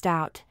cast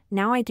out,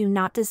 now I do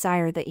not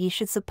desire that ye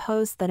should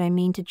suppose that I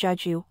mean to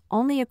judge you,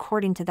 only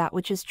according to that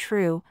which is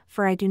true,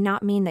 for I do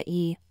not mean that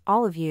ye,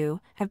 all of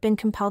you, have been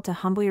compelled to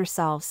humble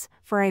yourselves,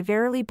 for I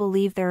verily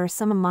believe there are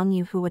some among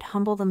you who would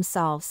humble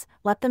themselves,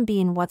 let them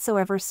be in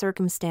whatsoever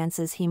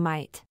circumstances he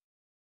might.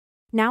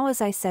 Now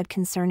as I said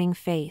concerning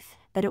faith,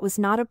 that it was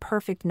not a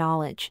perfect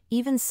knowledge,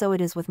 even so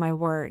it is with my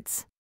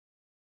words.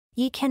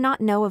 Ye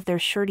cannot know of their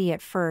surety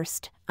at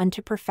first,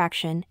 unto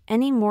perfection,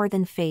 any more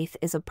than faith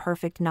is a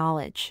perfect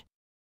knowledge.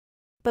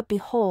 But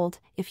behold,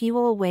 if ye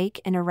will awake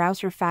and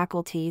arouse your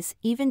faculties,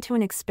 even to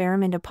an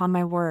experiment upon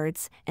my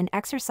words, and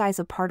exercise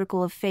a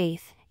particle of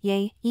faith,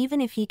 yea,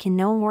 even if ye can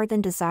no more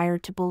than desire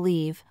to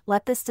believe,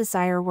 let this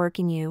desire work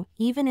in you,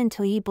 even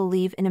until ye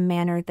believe in a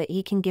manner that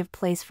ye can give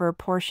place for a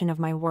portion of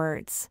my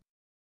words.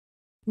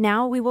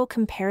 Now we will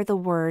compare the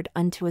word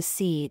unto a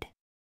seed.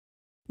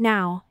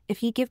 Now,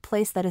 if ye give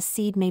place that a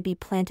seed may be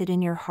planted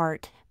in your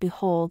heart,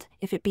 behold,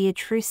 if it be a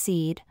true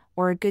seed,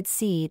 or a good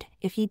seed,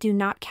 if ye do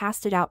not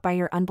cast it out by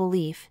your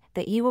unbelief,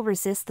 that ye will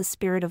resist the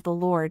Spirit of the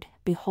Lord,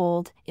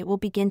 behold, it will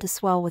begin to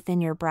swell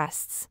within your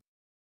breasts.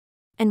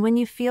 And when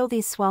you feel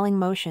these swelling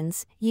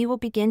motions, ye will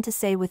begin to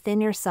say within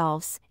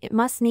yourselves, It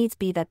must needs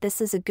be that this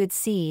is a good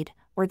seed,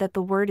 or that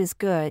the word is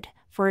good,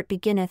 for it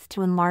beginneth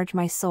to enlarge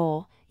my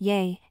soul,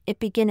 yea, it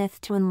beginneth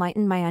to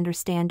enlighten my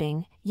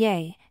understanding,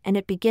 yea, and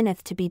it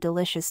beginneth to be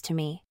delicious to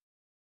me.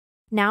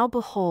 Now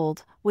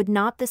behold, would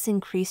not this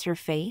increase your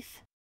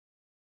faith?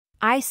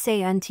 I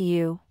say unto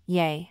you,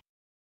 yea.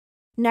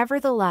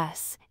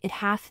 Nevertheless, it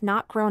hath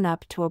not grown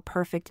up to a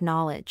perfect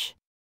knowledge.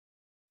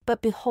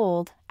 But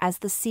behold, as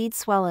the seed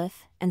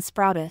swelleth, and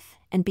sprouteth,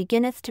 and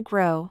beginneth to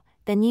grow,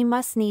 then ye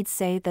must needs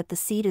say that the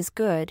seed is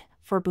good,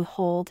 for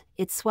behold,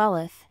 it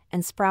swelleth,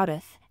 and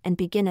sprouteth, and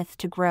beginneth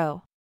to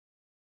grow.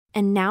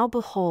 And now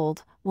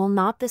behold, will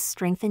not this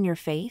strengthen your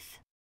faith?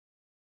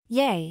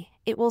 Yea,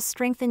 it will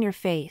strengthen your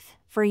faith,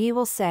 for ye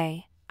will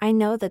say, I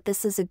know that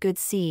this is a good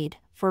seed,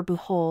 for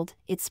behold,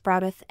 it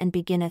sprouteth and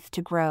beginneth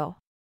to grow.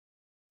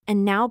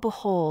 And now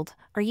behold,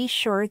 are ye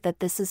sure that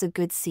this is a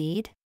good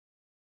seed?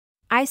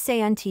 I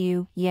say unto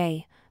you,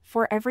 yea,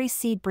 for every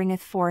seed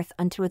bringeth forth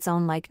unto its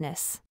own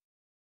likeness.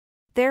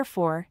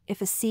 Therefore,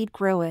 if a seed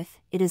groweth,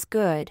 it is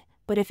good,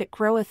 but if it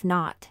groweth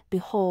not,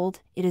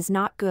 behold, it is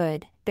not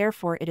good,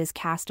 therefore it is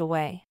cast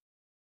away.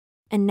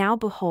 And now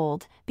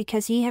behold,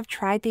 because ye have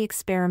tried the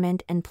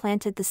experiment and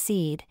planted the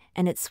seed,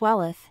 and it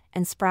swelleth,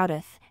 and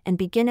sprouteth, and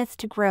beginneth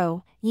to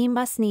grow, ye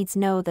must needs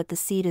know that the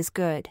seed is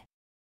good.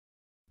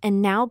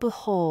 And now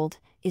behold,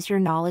 is your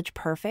knowledge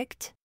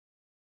perfect?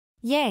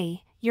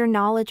 Yea, your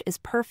knowledge is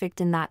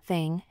perfect in that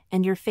thing,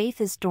 and your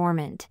faith is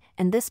dormant,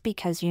 and this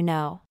because you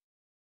know.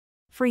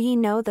 For ye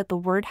know that the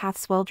word hath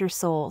swelled your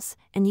souls,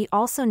 and ye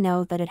also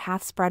know that it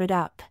hath sprouted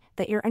up,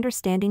 that your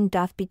understanding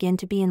doth begin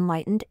to be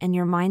enlightened and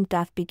your mind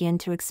doth begin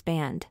to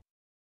expand.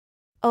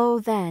 Oh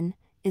then,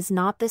 is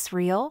not this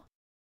real?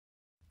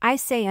 I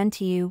say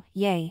unto you,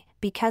 yea,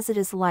 because it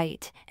is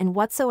light, and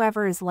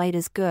whatsoever is light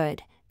is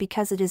good,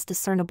 because it is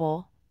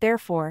discernible,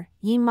 therefore,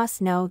 ye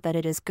must know that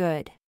it is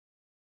good.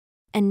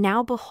 And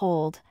now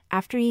behold,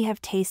 after ye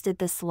have tasted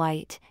this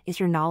light, is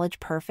your knowledge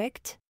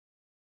perfect?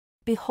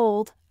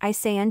 Behold, I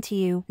say unto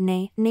you,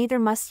 nay, neither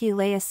must ye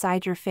lay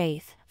aside your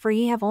faith, for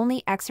ye have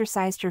only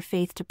exercised your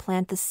faith to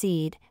plant the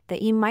seed,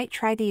 that ye might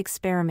try the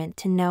experiment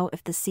to know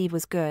if the seed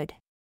was good.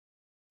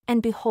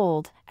 And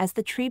behold, as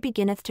the tree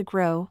beginneth to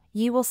grow,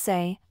 ye will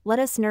say, Let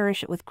us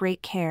nourish it with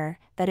great care,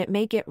 that it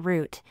may get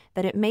root,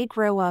 that it may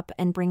grow up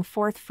and bring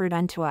forth fruit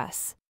unto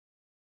us.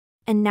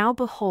 And now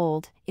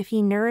behold, if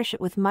ye nourish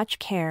it with much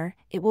care,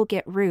 it will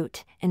get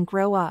root, and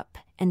grow up,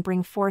 and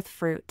bring forth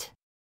fruit.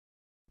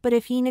 But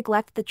if ye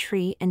neglect the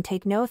tree and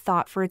take no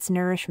thought for its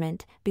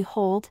nourishment,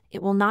 behold,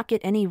 it will not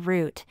get any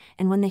root,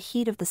 and when the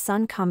heat of the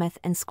sun cometh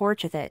and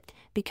scorcheth it,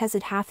 because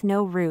it hath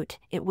no root,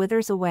 it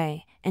withers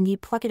away, and ye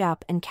pluck it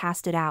up and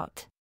cast it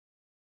out.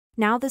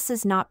 Now this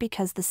is not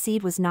because the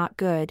seed was not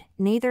good,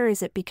 neither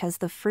is it because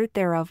the fruit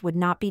thereof would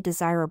not be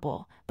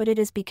desirable, but it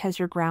is because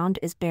your ground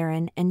is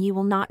barren and ye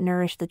will not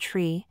nourish the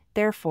tree,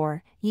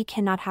 therefore ye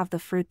cannot have the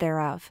fruit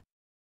thereof.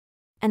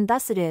 And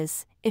thus it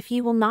is, if ye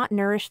will not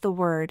nourish the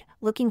word,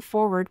 looking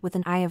forward with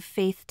an eye of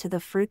faith to the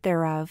fruit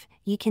thereof,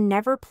 ye can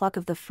never pluck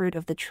of the fruit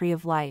of the tree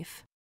of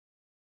life.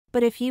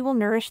 But if ye will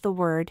nourish the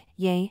word,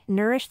 yea,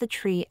 nourish the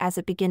tree as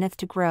it beginneth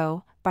to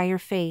grow, by your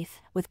faith,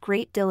 with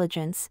great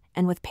diligence,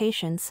 and with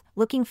patience,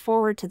 looking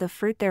forward to the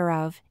fruit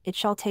thereof, it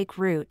shall take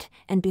root,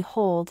 and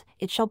behold,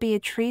 it shall be a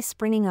tree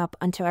springing up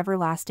unto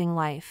everlasting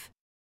life.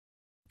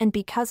 And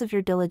because of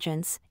your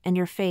diligence, and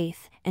your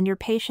faith, and your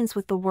patience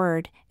with the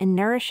word, in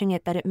nourishing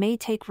it that it may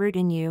take root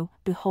in you,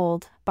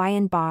 behold, by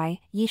and by,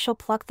 ye shall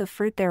pluck the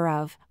fruit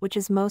thereof, which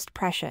is most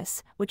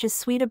precious, which is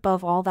sweet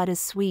above all that is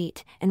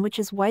sweet, and which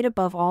is white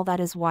above all that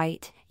is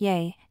white,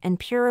 yea, and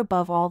pure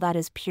above all that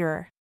is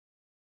pure.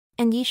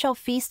 And ye shall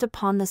feast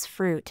upon this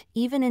fruit,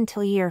 even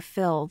until ye are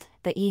filled,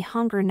 that ye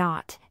hunger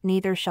not,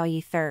 neither shall ye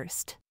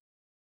thirst.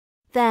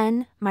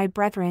 Then, my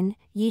brethren,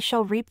 ye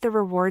shall reap the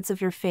rewards of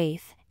your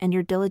faith, and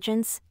your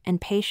diligence, and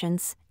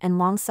patience, and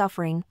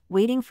longsuffering,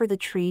 waiting for the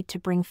tree to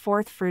bring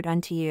forth fruit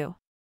unto you.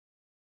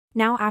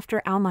 Now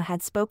after Alma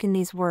had spoken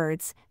these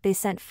words, they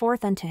sent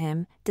forth unto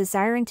him,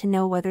 desiring to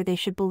know whether they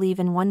should believe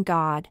in one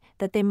God,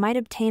 that they might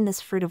obtain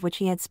this fruit of which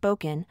he had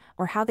spoken,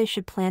 or how they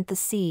should plant the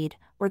seed,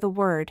 or the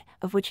word,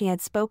 of which he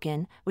had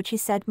spoken, which he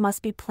said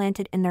must be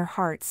planted in their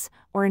hearts,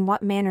 or in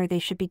what manner they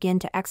should begin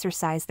to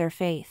exercise their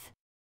faith.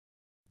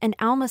 And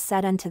Alma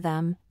said unto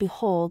them,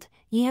 Behold,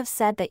 ye have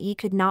said that ye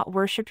could not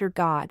worship your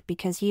God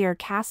because ye are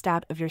cast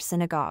out of your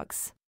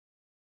synagogues.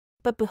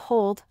 But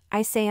behold,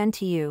 I say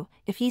unto you,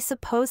 if ye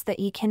suppose that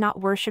ye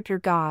cannot worship your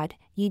God,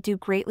 ye do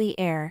greatly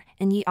err,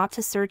 and ye ought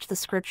to search the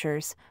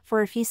Scriptures,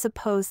 for if ye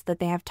suppose that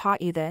they have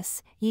taught you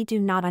this, ye do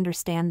not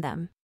understand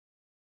them.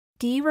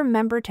 Do ye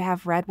remember to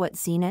have read what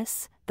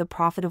Zenos, the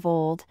prophet of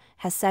old,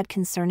 has said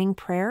concerning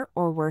prayer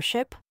or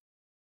worship?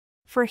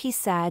 For he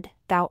said,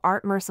 Thou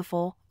art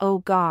merciful, O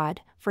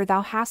God, for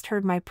thou hast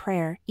heard my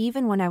prayer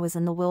even when I was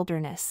in the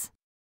wilderness.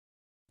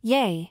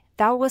 Yea,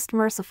 thou wast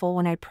merciful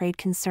when I prayed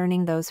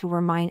concerning those who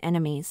were mine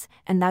enemies,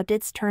 and thou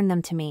didst turn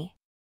them to me.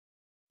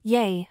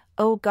 Yea,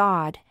 O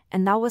God,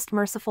 and thou wast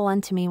merciful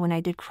unto me when I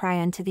did cry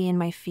unto thee in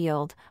my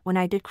field, when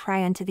I did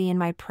cry unto thee in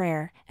my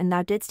prayer, and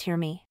thou didst hear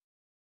me.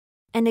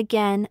 And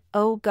again,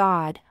 O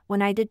God,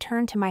 when I did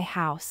turn to my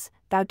house,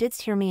 thou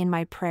didst hear me in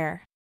my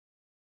prayer.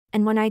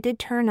 And when I did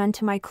turn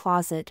unto my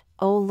closet,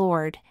 O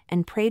Lord,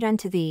 and prayed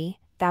unto thee,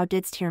 thou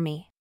didst hear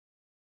me.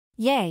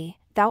 Yea,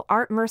 thou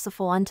art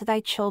merciful unto thy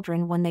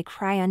children when they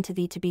cry unto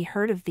thee to be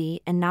heard of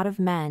thee and not of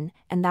men,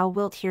 and thou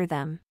wilt hear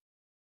them.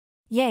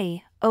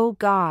 Yea, O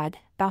God,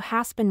 thou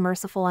hast been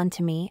merciful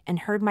unto me and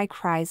heard my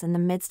cries in the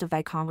midst of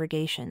thy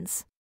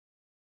congregations.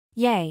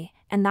 Yea,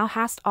 and thou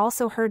hast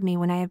also heard me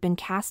when I have been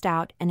cast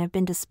out and have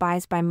been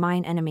despised by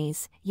mine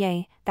enemies.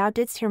 Yea, thou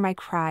didst hear my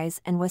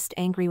cries and wast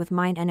angry with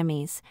mine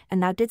enemies,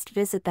 and thou didst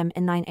visit them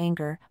in thine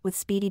anger, with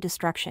speedy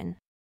destruction.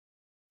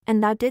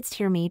 And thou didst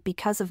hear me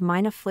because of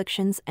mine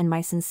afflictions and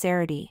my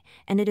sincerity,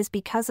 and it is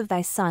because of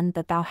thy Son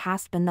that thou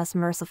hast been thus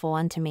merciful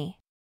unto me.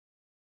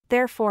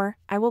 Therefore,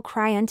 I will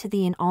cry unto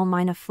thee in all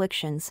mine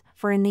afflictions,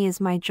 for in thee is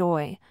my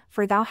joy,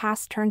 for thou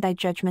hast turned thy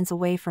judgments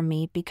away from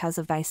me because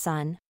of thy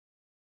Son.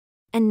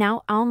 And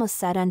now Alma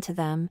said unto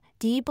them,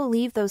 Do ye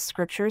believe those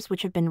scriptures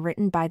which have been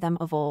written by them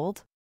of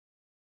old?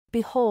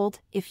 Behold,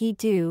 if ye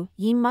do,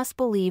 ye must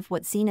believe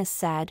what Zenos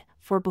said,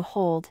 for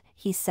behold,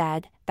 he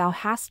said, Thou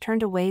hast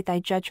turned away thy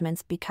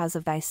judgments because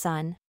of thy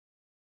Son.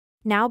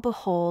 Now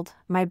behold,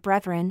 my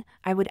brethren,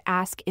 I would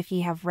ask if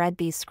ye have read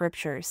these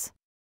scriptures.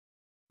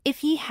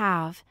 If ye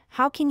have,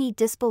 how can ye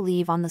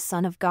disbelieve on the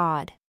Son of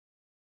God?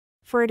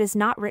 For it is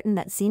not written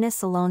that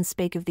Zenos alone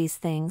spake of these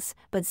things,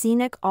 but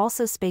Zenoch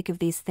also spake of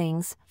these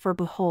things, for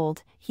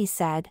behold, he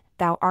said,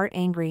 Thou art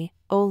angry,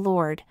 O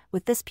Lord,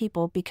 with this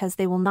people because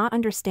they will not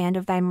understand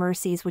of thy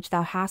mercies which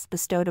thou hast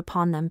bestowed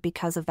upon them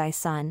because of thy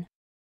Son.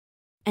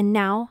 And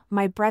now,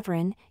 my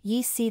brethren,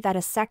 ye see that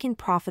a second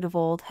prophet of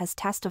old has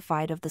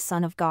testified of the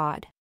Son of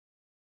God.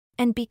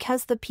 And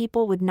because the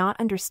people would not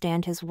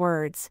understand his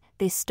words,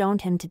 they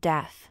stoned him to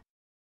death.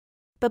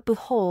 But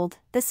behold,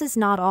 this is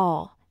not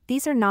all.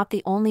 These are not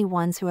the only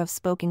ones who have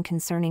spoken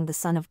concerning the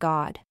Son of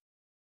God.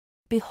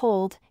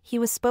 Behold, he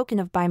was spoken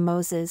of by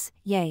Moses,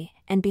 yea,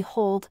 and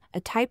behold, a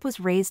type was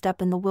raised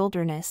up in the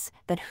wilderness,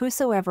 that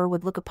whosoever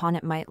would look upon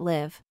it might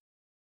live.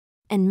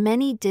 And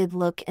many did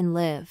look and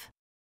live.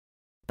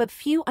 But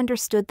few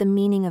understood the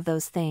meaning of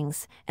those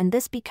things, and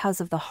this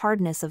because of the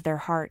hardness of their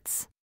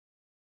hearts.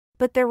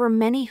 But there were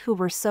many who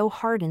were so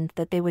hardened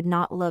that they would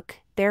not look,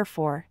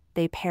 therefore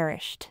they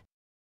perished.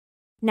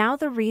 Now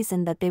the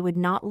reason that they would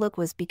not look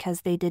was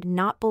because they did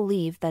not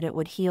believe that it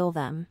would heal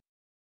them.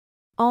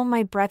 O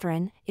my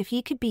brethren, if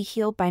ye could be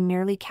healed by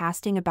merely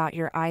casting about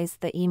your eyes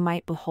that ye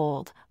might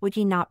behold, would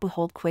ye not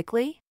behold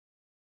quickly?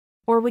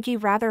 Or would ye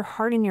rather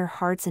harden your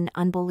hearts in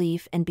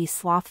unbelief and be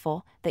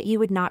slothful, that ye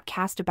would not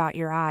cast about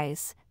your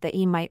eyes, that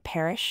ye might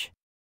perish?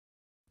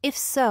 If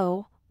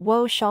so,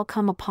 woe shall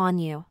come upon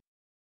you.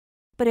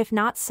 But if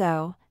not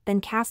so,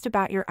 then cast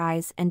about your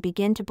eyes and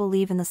begin to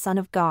believe in the Son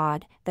of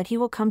God, that he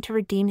will come to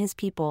redeem his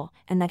people,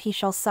 and that he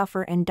shall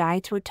suffer and die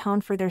to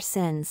atone for their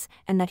sins,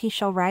 and that he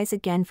shall rise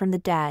again from the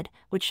dead,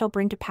 which shall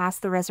bring to pass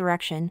the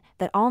resurrection,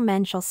 that all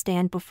men shall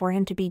stand before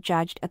him to be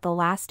judged at the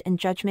last and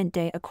judgment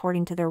day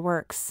according to their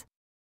works.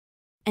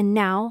 And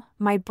now,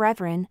 my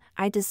brethren,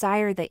 I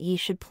desire that ye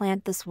should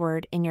plant this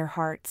word in your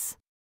hearts.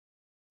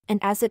 And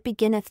as it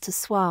beginneth to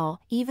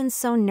swell, even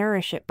so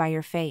nourish it by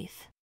your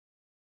faith.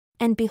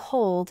 And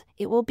behold,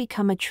 it will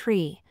become a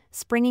tree,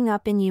 springing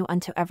up in you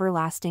unto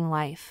everlasting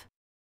life.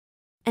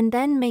 And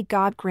then may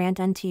God grant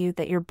unto you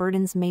that your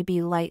burdens may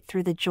be light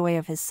through the joy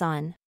of his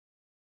Son.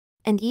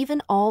 And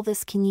even all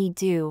this can ye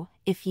do,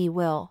 if ye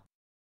will.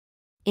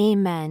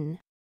 Amen.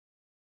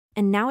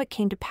 And now it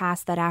came to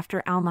pass that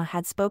after Alma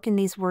had spoken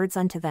these words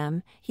unto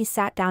them, he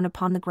sat down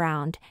upon the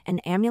ground,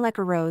 and Amulek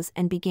arose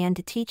and began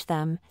to teach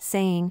them,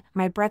 saying,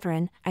 My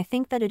brethren, I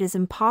think that it is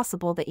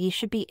impossible that ye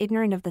should be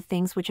ignorant of the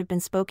things which have been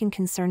spoken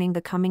concerning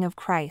the coming of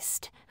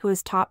Christ, who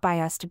is taught by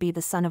us to be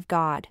the Son of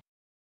God.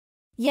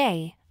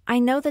 Yea, I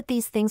know that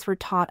these things were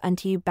taught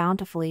unto you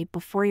bountifully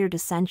before your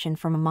dissension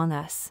from among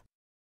us.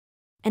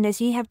 And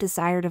as ye have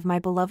desired of my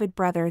beloved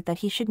brother that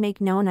he should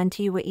make known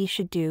unto you what ye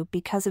should do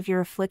because of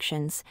your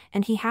afflictions,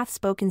 and he hath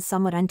spoken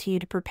somewhat unto you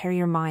to prepare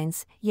your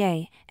minds,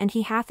 yea, and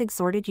he hath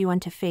exhorted you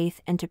unto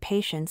faith and to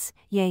patience,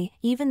 yea,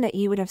 even that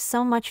ye would have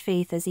so much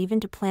faith as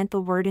even to plant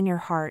the word in your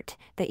heart,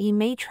 that ye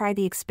may try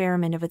the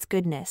experiment of its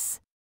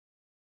goodness.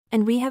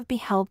 And we have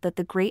beheld that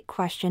the great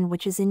question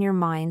which is in your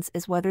minds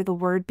is whether the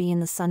word be in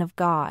the Son of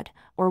God,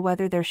 or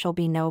whether there shall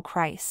be no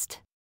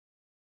Christ.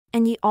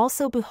 And ye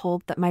also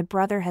behold that my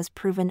brother has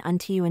proven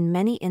unto you in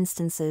many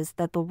instances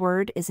that the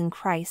word is in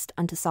Christ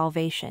unto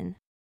salvation.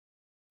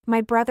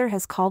 My brother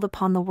has called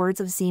upon the words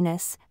of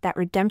Zenos, that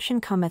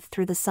redemption cometh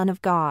through the Son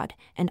of God,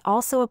 and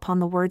also upon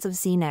the words of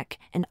Zenoch,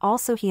 and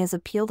also he has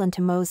appealed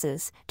unto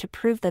Moses, to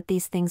prove that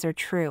these things are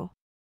true.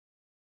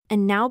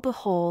 And now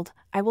behold,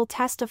 I will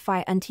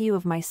testify unto you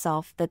of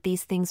myself that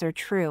these things are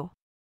true.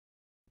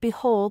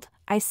 Behold,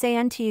 I say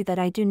unto you that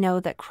I do know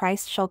that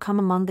Christ shall come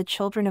among the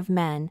children of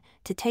men,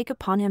 to take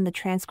upon him the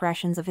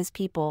transgressions of his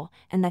people,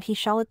 and that he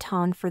shall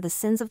atone for the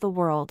sins of the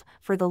world,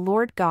 for the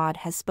Lord God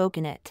has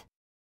spoken it.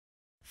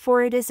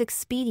 For it is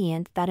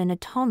expedient that an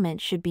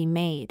atonement should be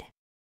made.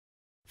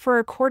 For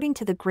according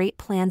to the great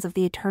plans of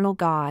the eternal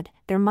God,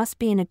 there must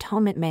be an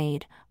atonement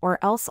made, or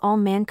else all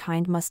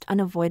mankind must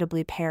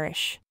unavoidably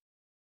perish.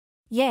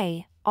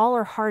 Yea, all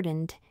are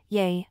hardened,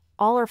 yea,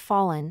 all are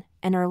fallen,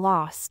 and are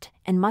lost,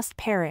 and must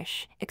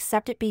perish,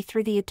 except it be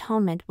through the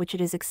atonement which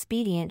it is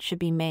expedient should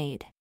be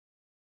made.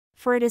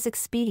 For it is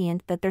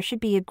expedient that there should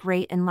be a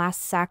great and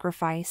last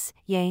sacrifice,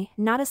 yea,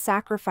 not a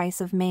sacrifice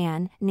of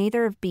man,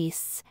 neither of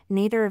beasts,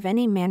 neither of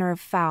any manner of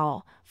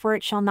fowl, for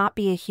it shall not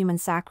be a human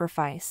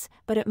sacrifice,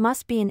 but it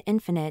must be an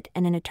infinite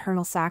and an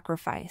eternal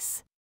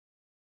sacrifice.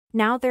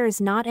 Now there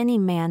is not any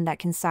man that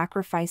can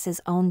sacrifice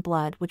his own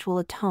blood which will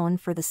atone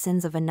for the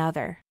sins of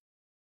another.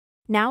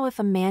 Now if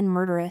a man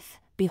murdereth,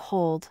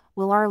 behold,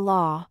 will our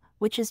law,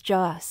 which is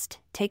just,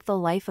 take the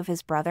life of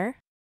his brother?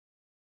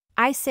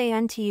 I say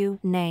unto you,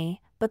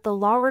 nay, but the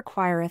law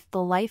requireth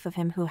the life of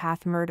him who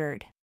hath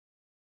murdered.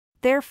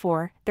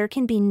 Therefore, there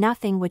can be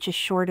nothing which is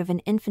short of an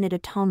infinite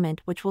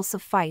atonement which will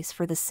suffice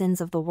for the sins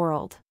of the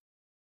world.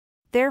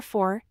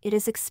 Therefore, it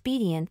is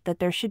expedient that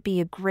there should be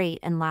a great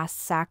and last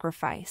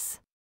sacrifice.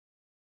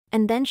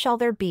 And then shall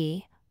there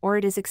be, or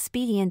it is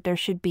expedient there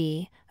should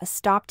be, a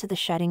stop to the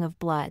shedding of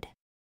blood.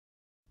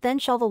 Then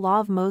shall the law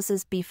of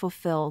Moses be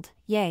fulfilled,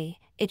 yea,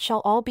 it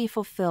shall all be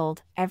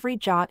fulfilled, every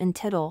jot and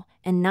tittle,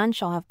 and none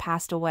shall have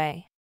passed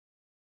away.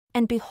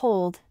 And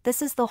behold,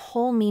 this is the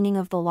whole meaning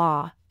of the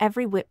law,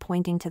 every whit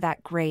pointing to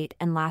that great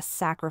and last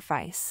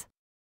sacrifice.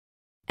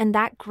 And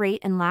that great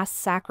and last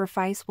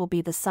sacrifice will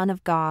be the Son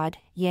of God,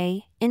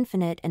 yea,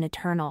 infinite and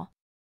eternal.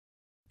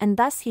 And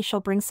thus he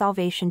shall bring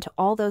salvation to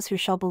all those who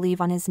shall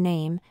believe on his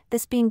name,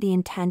 this being the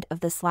intent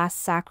of this last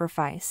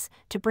sacrifice,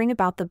 to bring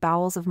about the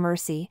bowels of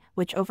mercy,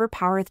 which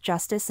overpowereth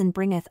justice and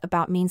bringeth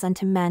about means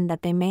unto men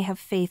that they may have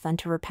faith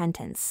unto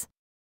repentance.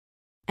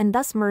 And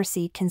thus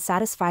mercy can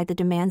satisfy the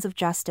demands of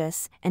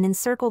justice, and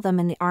encircle them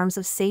in the arms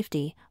of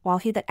safety, while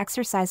he that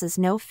exercises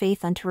no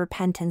faith unto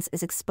repentance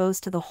is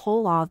exposed to the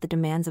whole law of the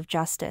demands of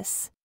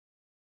justice.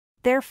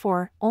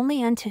 Therefore,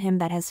 only unto him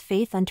that has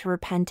faith unto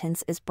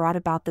repentance is brought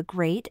about the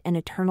great and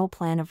eternal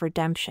plan of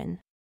redemption.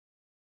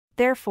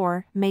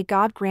 Therefore, may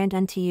God grant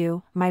unto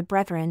you, my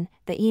brethren,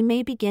 that ye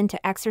may begin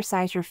to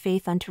exercise your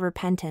faith unto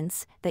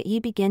repentance, that ye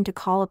begin to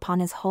call upon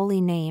his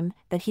holy name,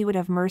 that he would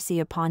have mercy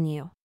upon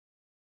you.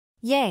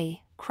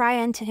 Yea,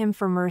 cry unto him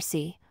for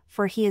mercy,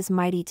 for he is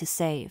mighty to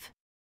save.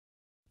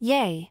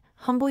 Yea,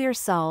 humble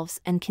yourselves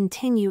and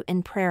continue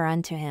in prayer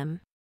unto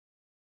him.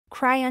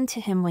 Cry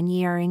unto him when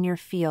ye are in your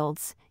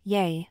fields,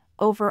 yea,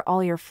 over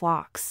all your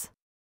flocks.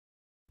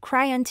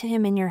 Cry unto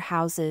him in your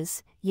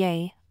houses,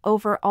 yea,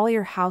 over all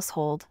your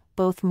household,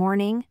 both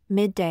morning,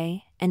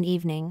 midday, and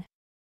evening.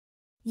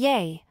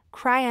 Yea,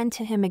 cry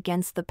unto him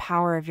against the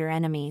power of your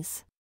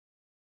enemies.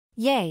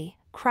 Yea,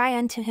 cry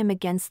unto him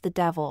against the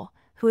devil,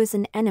 who is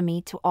an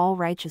enemy to all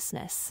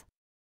righteousness.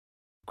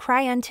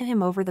 Cry unto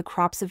him over the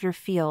crops of your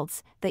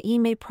fields, that ye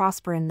may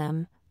prosper in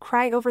them,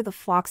 cry over the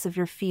flocks of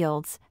your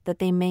fields, that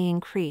they may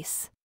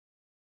increase.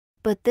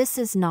 But this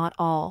is not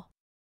all.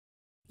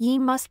 Ye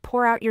must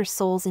pour out your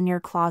souls in your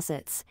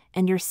closets,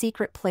 and your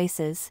secret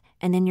places,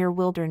 and in your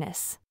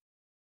wilderness.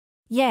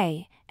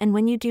 Yea, and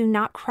when you do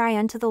not cry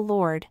unto the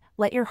Lord,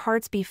 let your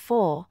hearts be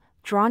full,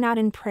 drawn out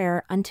in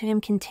prayer unto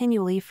him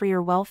continually for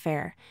your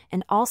welfare,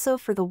 and also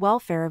for the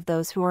welfare of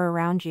those who are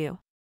around you.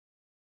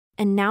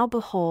 And now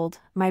behold,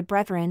 my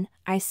brethren,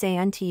 I say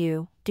unto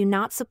you, do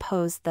not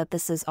suppose that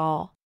this is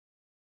all.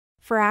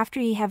 For after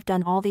ye have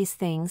done all these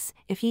things,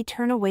 if ye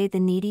turn away the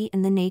needy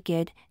and the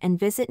naked, and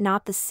visit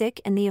not the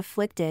sick and the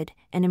afflicted,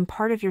 and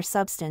impart of your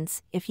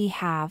substance, if ye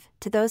have,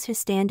 to those who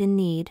stand in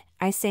need,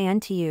 I say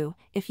unto you,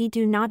 if ye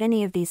do not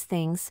any of these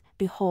things,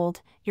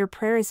 behold, your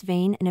prayer is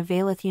vain and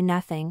availeth you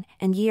nothing,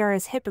 and ye are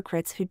as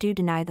hypocrites who do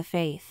deny the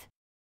faith.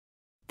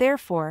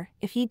 Therefore,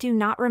 if ye do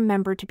not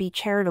remember to be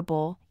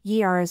charitable,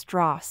 ye are as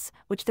dross,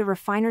 which the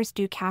refiners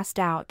do cast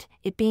out,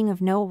 it being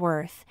of no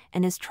worth,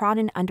 and is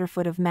trodden under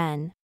foot of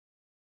men.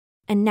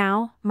 And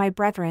now, my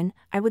brethren,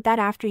 I would that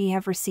after ye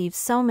have received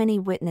so many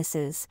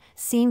witnesses,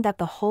 seeing that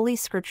the Holy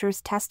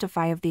Scriptures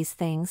testify of these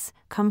things,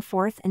 come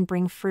forth and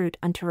bring fruit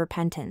unto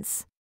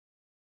repentance.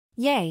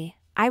 Yea,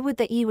 I would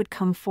that ye would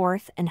come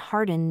forth and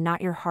harden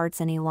not your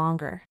hearts any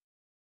longer.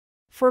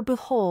 For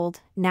behold,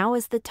 now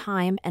is the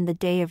time and the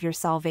day of your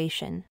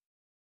salvation.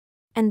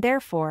 And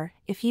therefore,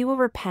 if ye will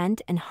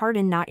repent and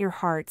harden not your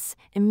hearts,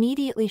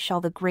 immediately shall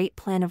the great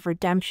plan of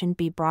redemption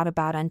be brought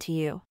about unto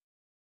you.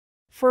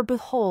 For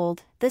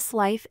behold, this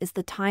life is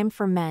the time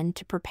for men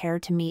to prepare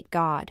to meet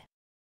God.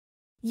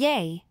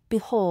 Yea,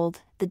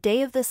 behold, the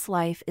day of this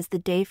life is the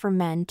day for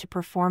men to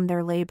perform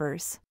their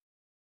labors.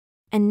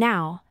 And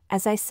now,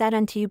 as I said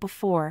unto you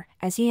before,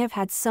 as ye have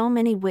had so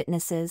many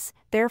witnesses,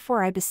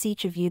 therefore I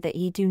beseech of you that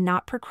ye do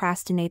not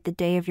procrastinate the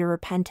day of your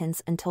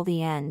repentance until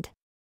the end.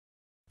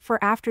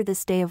 For after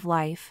this day of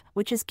life,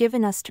 which is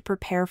given us to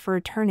prepare for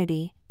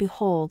eternity,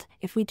 behold,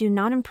 if we do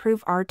not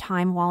improve our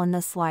time while in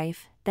this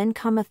life, then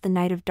cometh the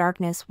night of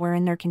darkness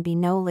wherein there can be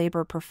no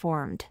labor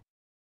performed.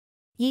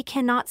 Ye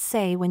cannot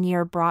say when ye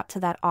are brought to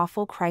that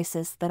awful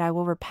crisis that I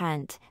will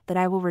repent, that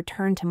I will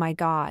return to my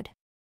God.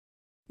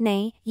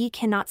 Nay, ye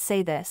cannot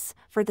say this,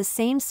 for the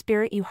same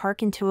Spirit you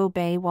hearken to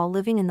obey while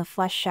living in the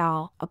flesh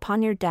shall,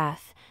 upon your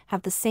death,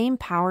 have the same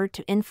power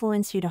to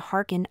influence you to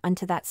hearken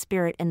unto that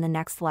Spirit in the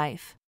next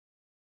life.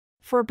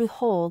 For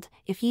behold,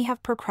 if ye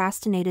have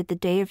procrastinated the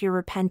day of your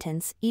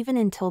repentance even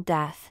until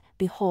death,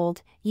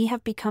 behold, ye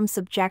have become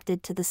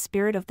subjected to the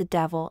spirit of the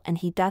devil, and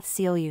he doth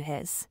seal you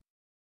his.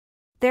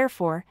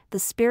 Therefore, the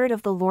Spirit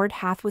of the Lord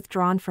hath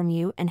withdrawn from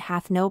you and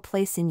hath no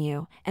place in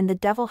you, and the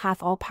devil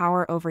hath all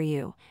power over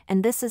you,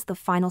 and this is the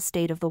final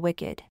state of the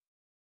wicked.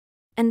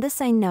 And this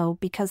I know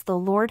because the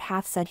Lord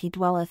hath said he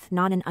dwelleth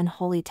not in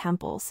unholy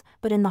temples,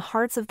 but in the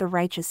hearts of the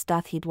righteous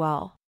doth he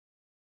dwell.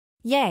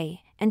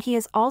 Yea, and he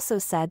has also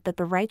said that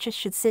the righteous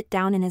should sit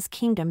down in his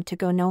kingdom to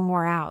go no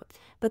more out,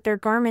 but their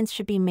garments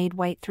should be made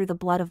white through the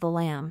blood of the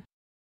Lamb.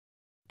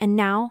 And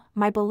now,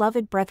 my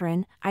beloved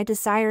brethren, I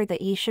desire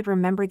that ye should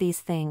remember these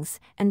things,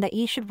 and that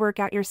ye should work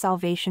out your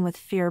salvation with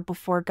fear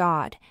before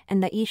God,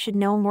 and that ye should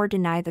no more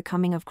deny the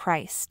coming of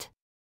Christ.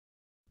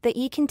 That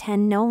ye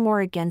contend no more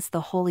against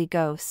the Holy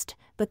Ghost,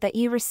 but that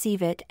ye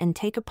receive it and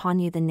take upon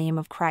you the name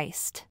of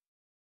Christ.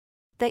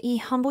 That ye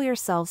humble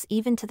yourselves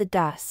even to the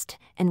dust,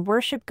 and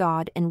worship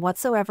God in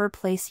whatsoever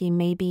place ye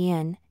may be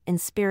in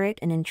spirit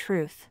and in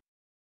truth.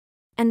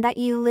 And that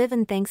ye live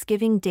in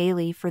thanksgiving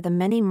daily for the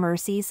many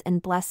mercies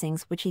and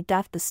blessings which he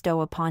doth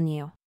bestow upon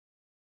you.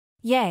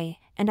 Yea,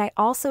 and I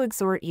also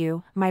exhort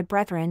you, my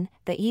brethren,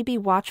 that ye be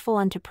watchful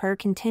unto prayer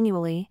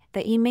continually,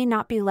 that ye may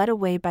not be led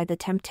away by the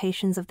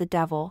temptations of the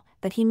devil,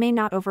 that he may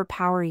not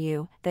overpower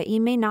you, that ye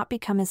may not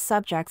become his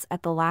subjects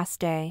at the last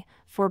day,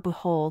 for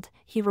behold,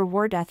 he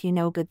rewardeth you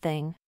no good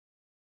thing.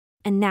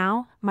 And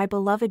now, my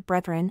beloved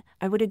brethren,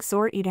 I would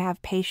exhort you to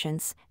have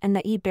patience, and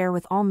that ye bear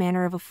with all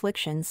manner of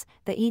afflictions,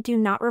 that ye do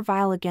not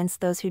revile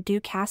against those who do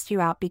cast you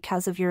out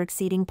because of your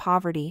exceeding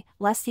poverty,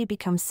 lest ye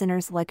become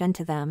sinners like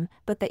unto them,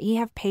 but that ye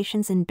have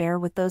patience and bear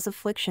with those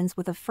afflictions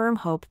with a firm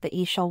hope that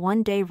ye shall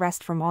one day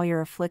rest from all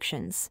your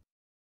afflictions.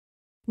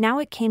 Now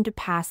it came to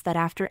pass that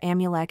after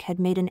Amulek had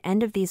made an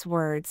end of these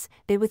words,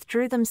 they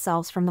withdrew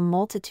themselves from the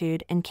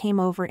multitude and came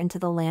over into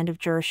the land of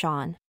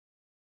Jerushan.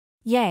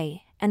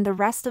 Yea, and the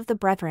rest of the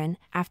brethren,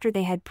 after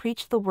they had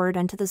preached the word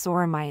unto the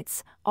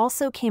Zoramites,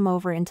 also came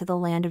over into the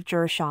land of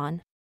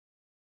Jerushan.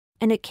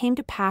 And it came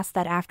to pass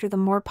that after the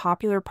more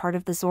popular part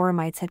of the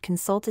Zoramites had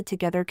consulted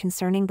together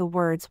concerning the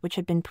words which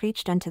had been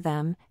preached unto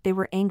them, they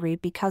were angry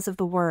because of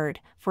the word,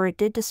 for it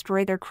did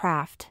destroy their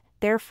craft,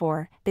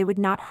 therefore they would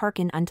not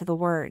hearken unto the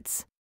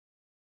words.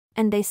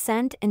 And they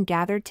sent and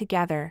gathered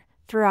together,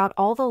 throughout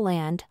all the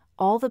land,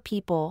 all the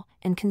people,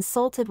 and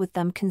consulted with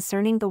them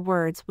concerning the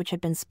words which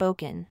had been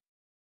spoken.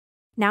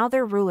 Now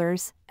their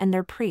rulers, and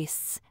their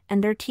priests,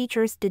 and their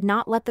teachers did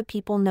not let the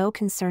people know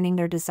concerning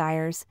their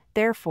desires,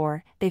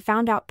 therefore they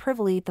found out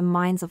privily the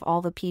minds of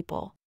all the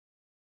people.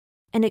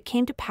 And it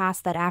came to pass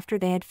that after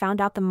they had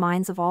found out the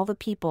minds of all the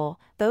people,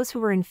 those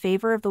who were in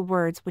favor of the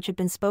words which had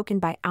been spoken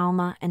by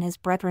Alma and his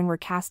brethren were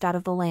cast out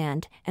of the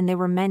land, and they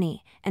were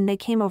many, and they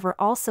came over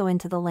also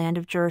into the land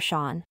of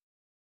Jerushan.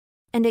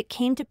 And it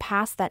came to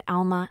pass that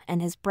Alma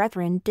and his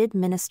brethren did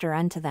minister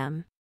unto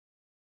them.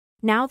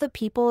 Now the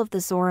people of the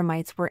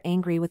Zoramites were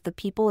angry with the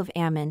people of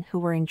Ammon who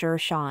were in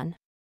Jerushan.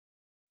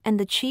 And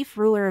the chief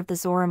ruler of the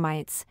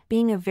Zoramites,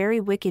 being a very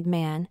wicked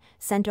man,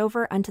 sent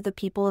over unto the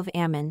people of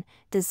Ammon,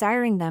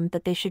 desiring them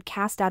that they should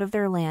cast out of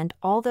their land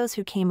all those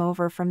who came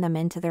over from them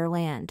into their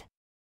land.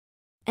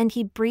 And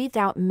he breathed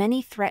out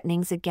many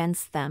threatenings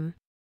against them.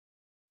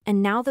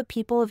 And now the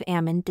people of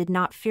Ammon did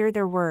not fear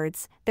their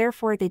words,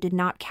 therefore they did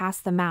not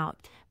cast them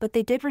out, but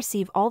they did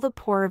receive all the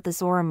poor of the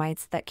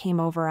Zoramites that came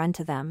over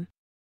unto them.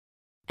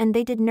 And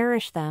they did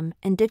nourish them,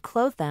 and did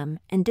clothe them,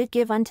 and did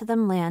give unto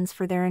them lands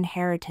for their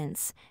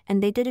inheritance,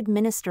 and they did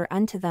administer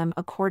unto them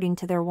according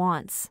to their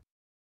wants.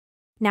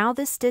 Now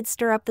this did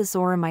stir up the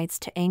Zoramites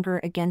to anger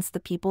against the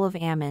people of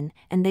Ammon,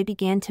 and they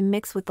began to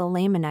mix with the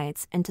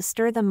Lamanites and to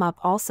stir them up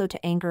also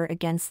to anger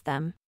against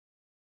them.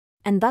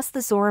 And thus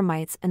the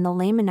Zoramites and the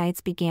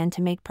Lamanites began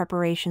to make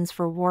preparations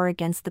for war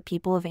against the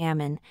people of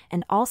Ammon,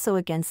 and also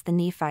against the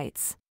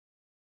Nephites.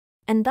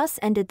 And thus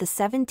ended the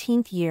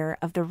 17th year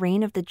of the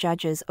reign of the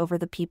judges over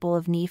the people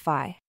of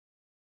Nephi.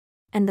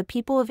 And the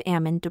people of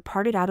Ammon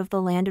departed out of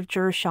the land of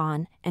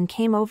Jerushan, and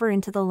came over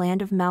into the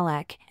land of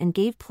Melech, and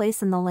gave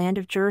place in the land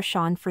of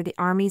Jerushan for the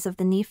armies of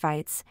the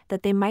Nephites,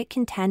 that they might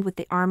contend with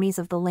the armies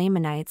of the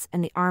Lamanites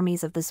and the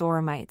armies of the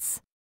Zoramites.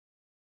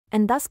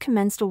 And thus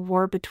commenced a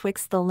war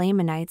betwixt the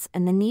Lamanites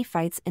and the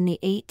Nephites in the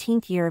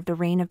 18th year of the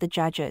reign of the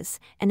judges,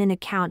 and an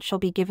account shall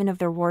be given of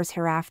their wars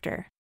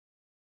hereafter.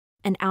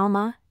 And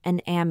Alma,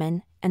 and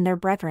Ammon, and their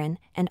brethren,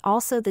 and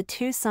also the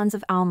 2 sons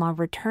of Alma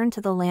returned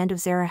to the land of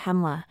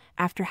Zarahemla,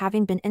 after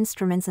having been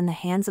instruments in the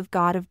hands of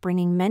God of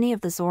bringing many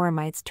of the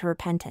Zoramites to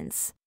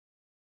repentance.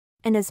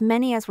 And as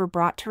many as were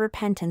brought to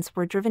repentance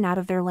were driven out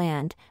of their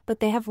land,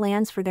 but they have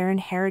lands for their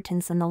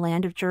inheritance in the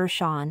land of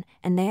Jerushan,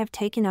 and they have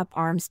taken up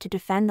arms to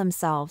defend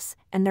themselves,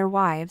 and their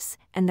wives,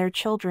 and their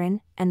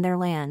children, and their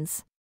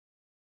lands.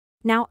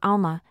 Now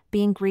Alma,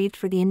 being grieved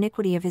for the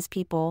iniquity of his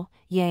people,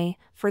 yea,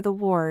 for the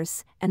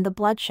wars, and the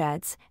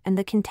bloodsheds, and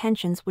the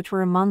contentions which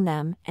were among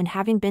them, and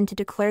having been to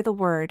declare the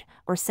word,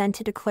 or sent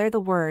to declare the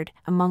word,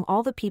 among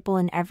all the people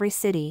in every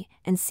city,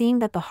 and seeing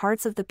that the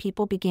hearts of the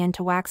people began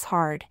to wax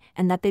hard,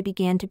 and that they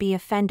began to be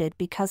offended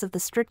because of the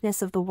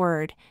strictness of the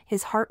word,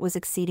 his heart was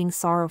exceeding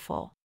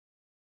sorrowful.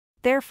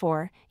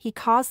 Therefore, he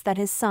caused that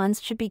his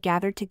sons should be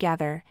gathered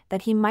together,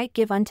 that he might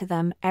give unto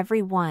them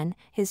every one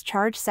his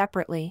charge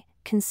separately,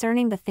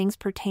 concerning the things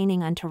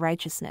pertaining unto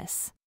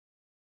righteousness.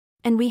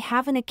 And we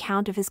have an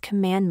account of his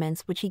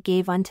commandments which he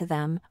gave unto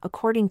them,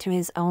 according to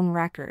his own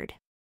record.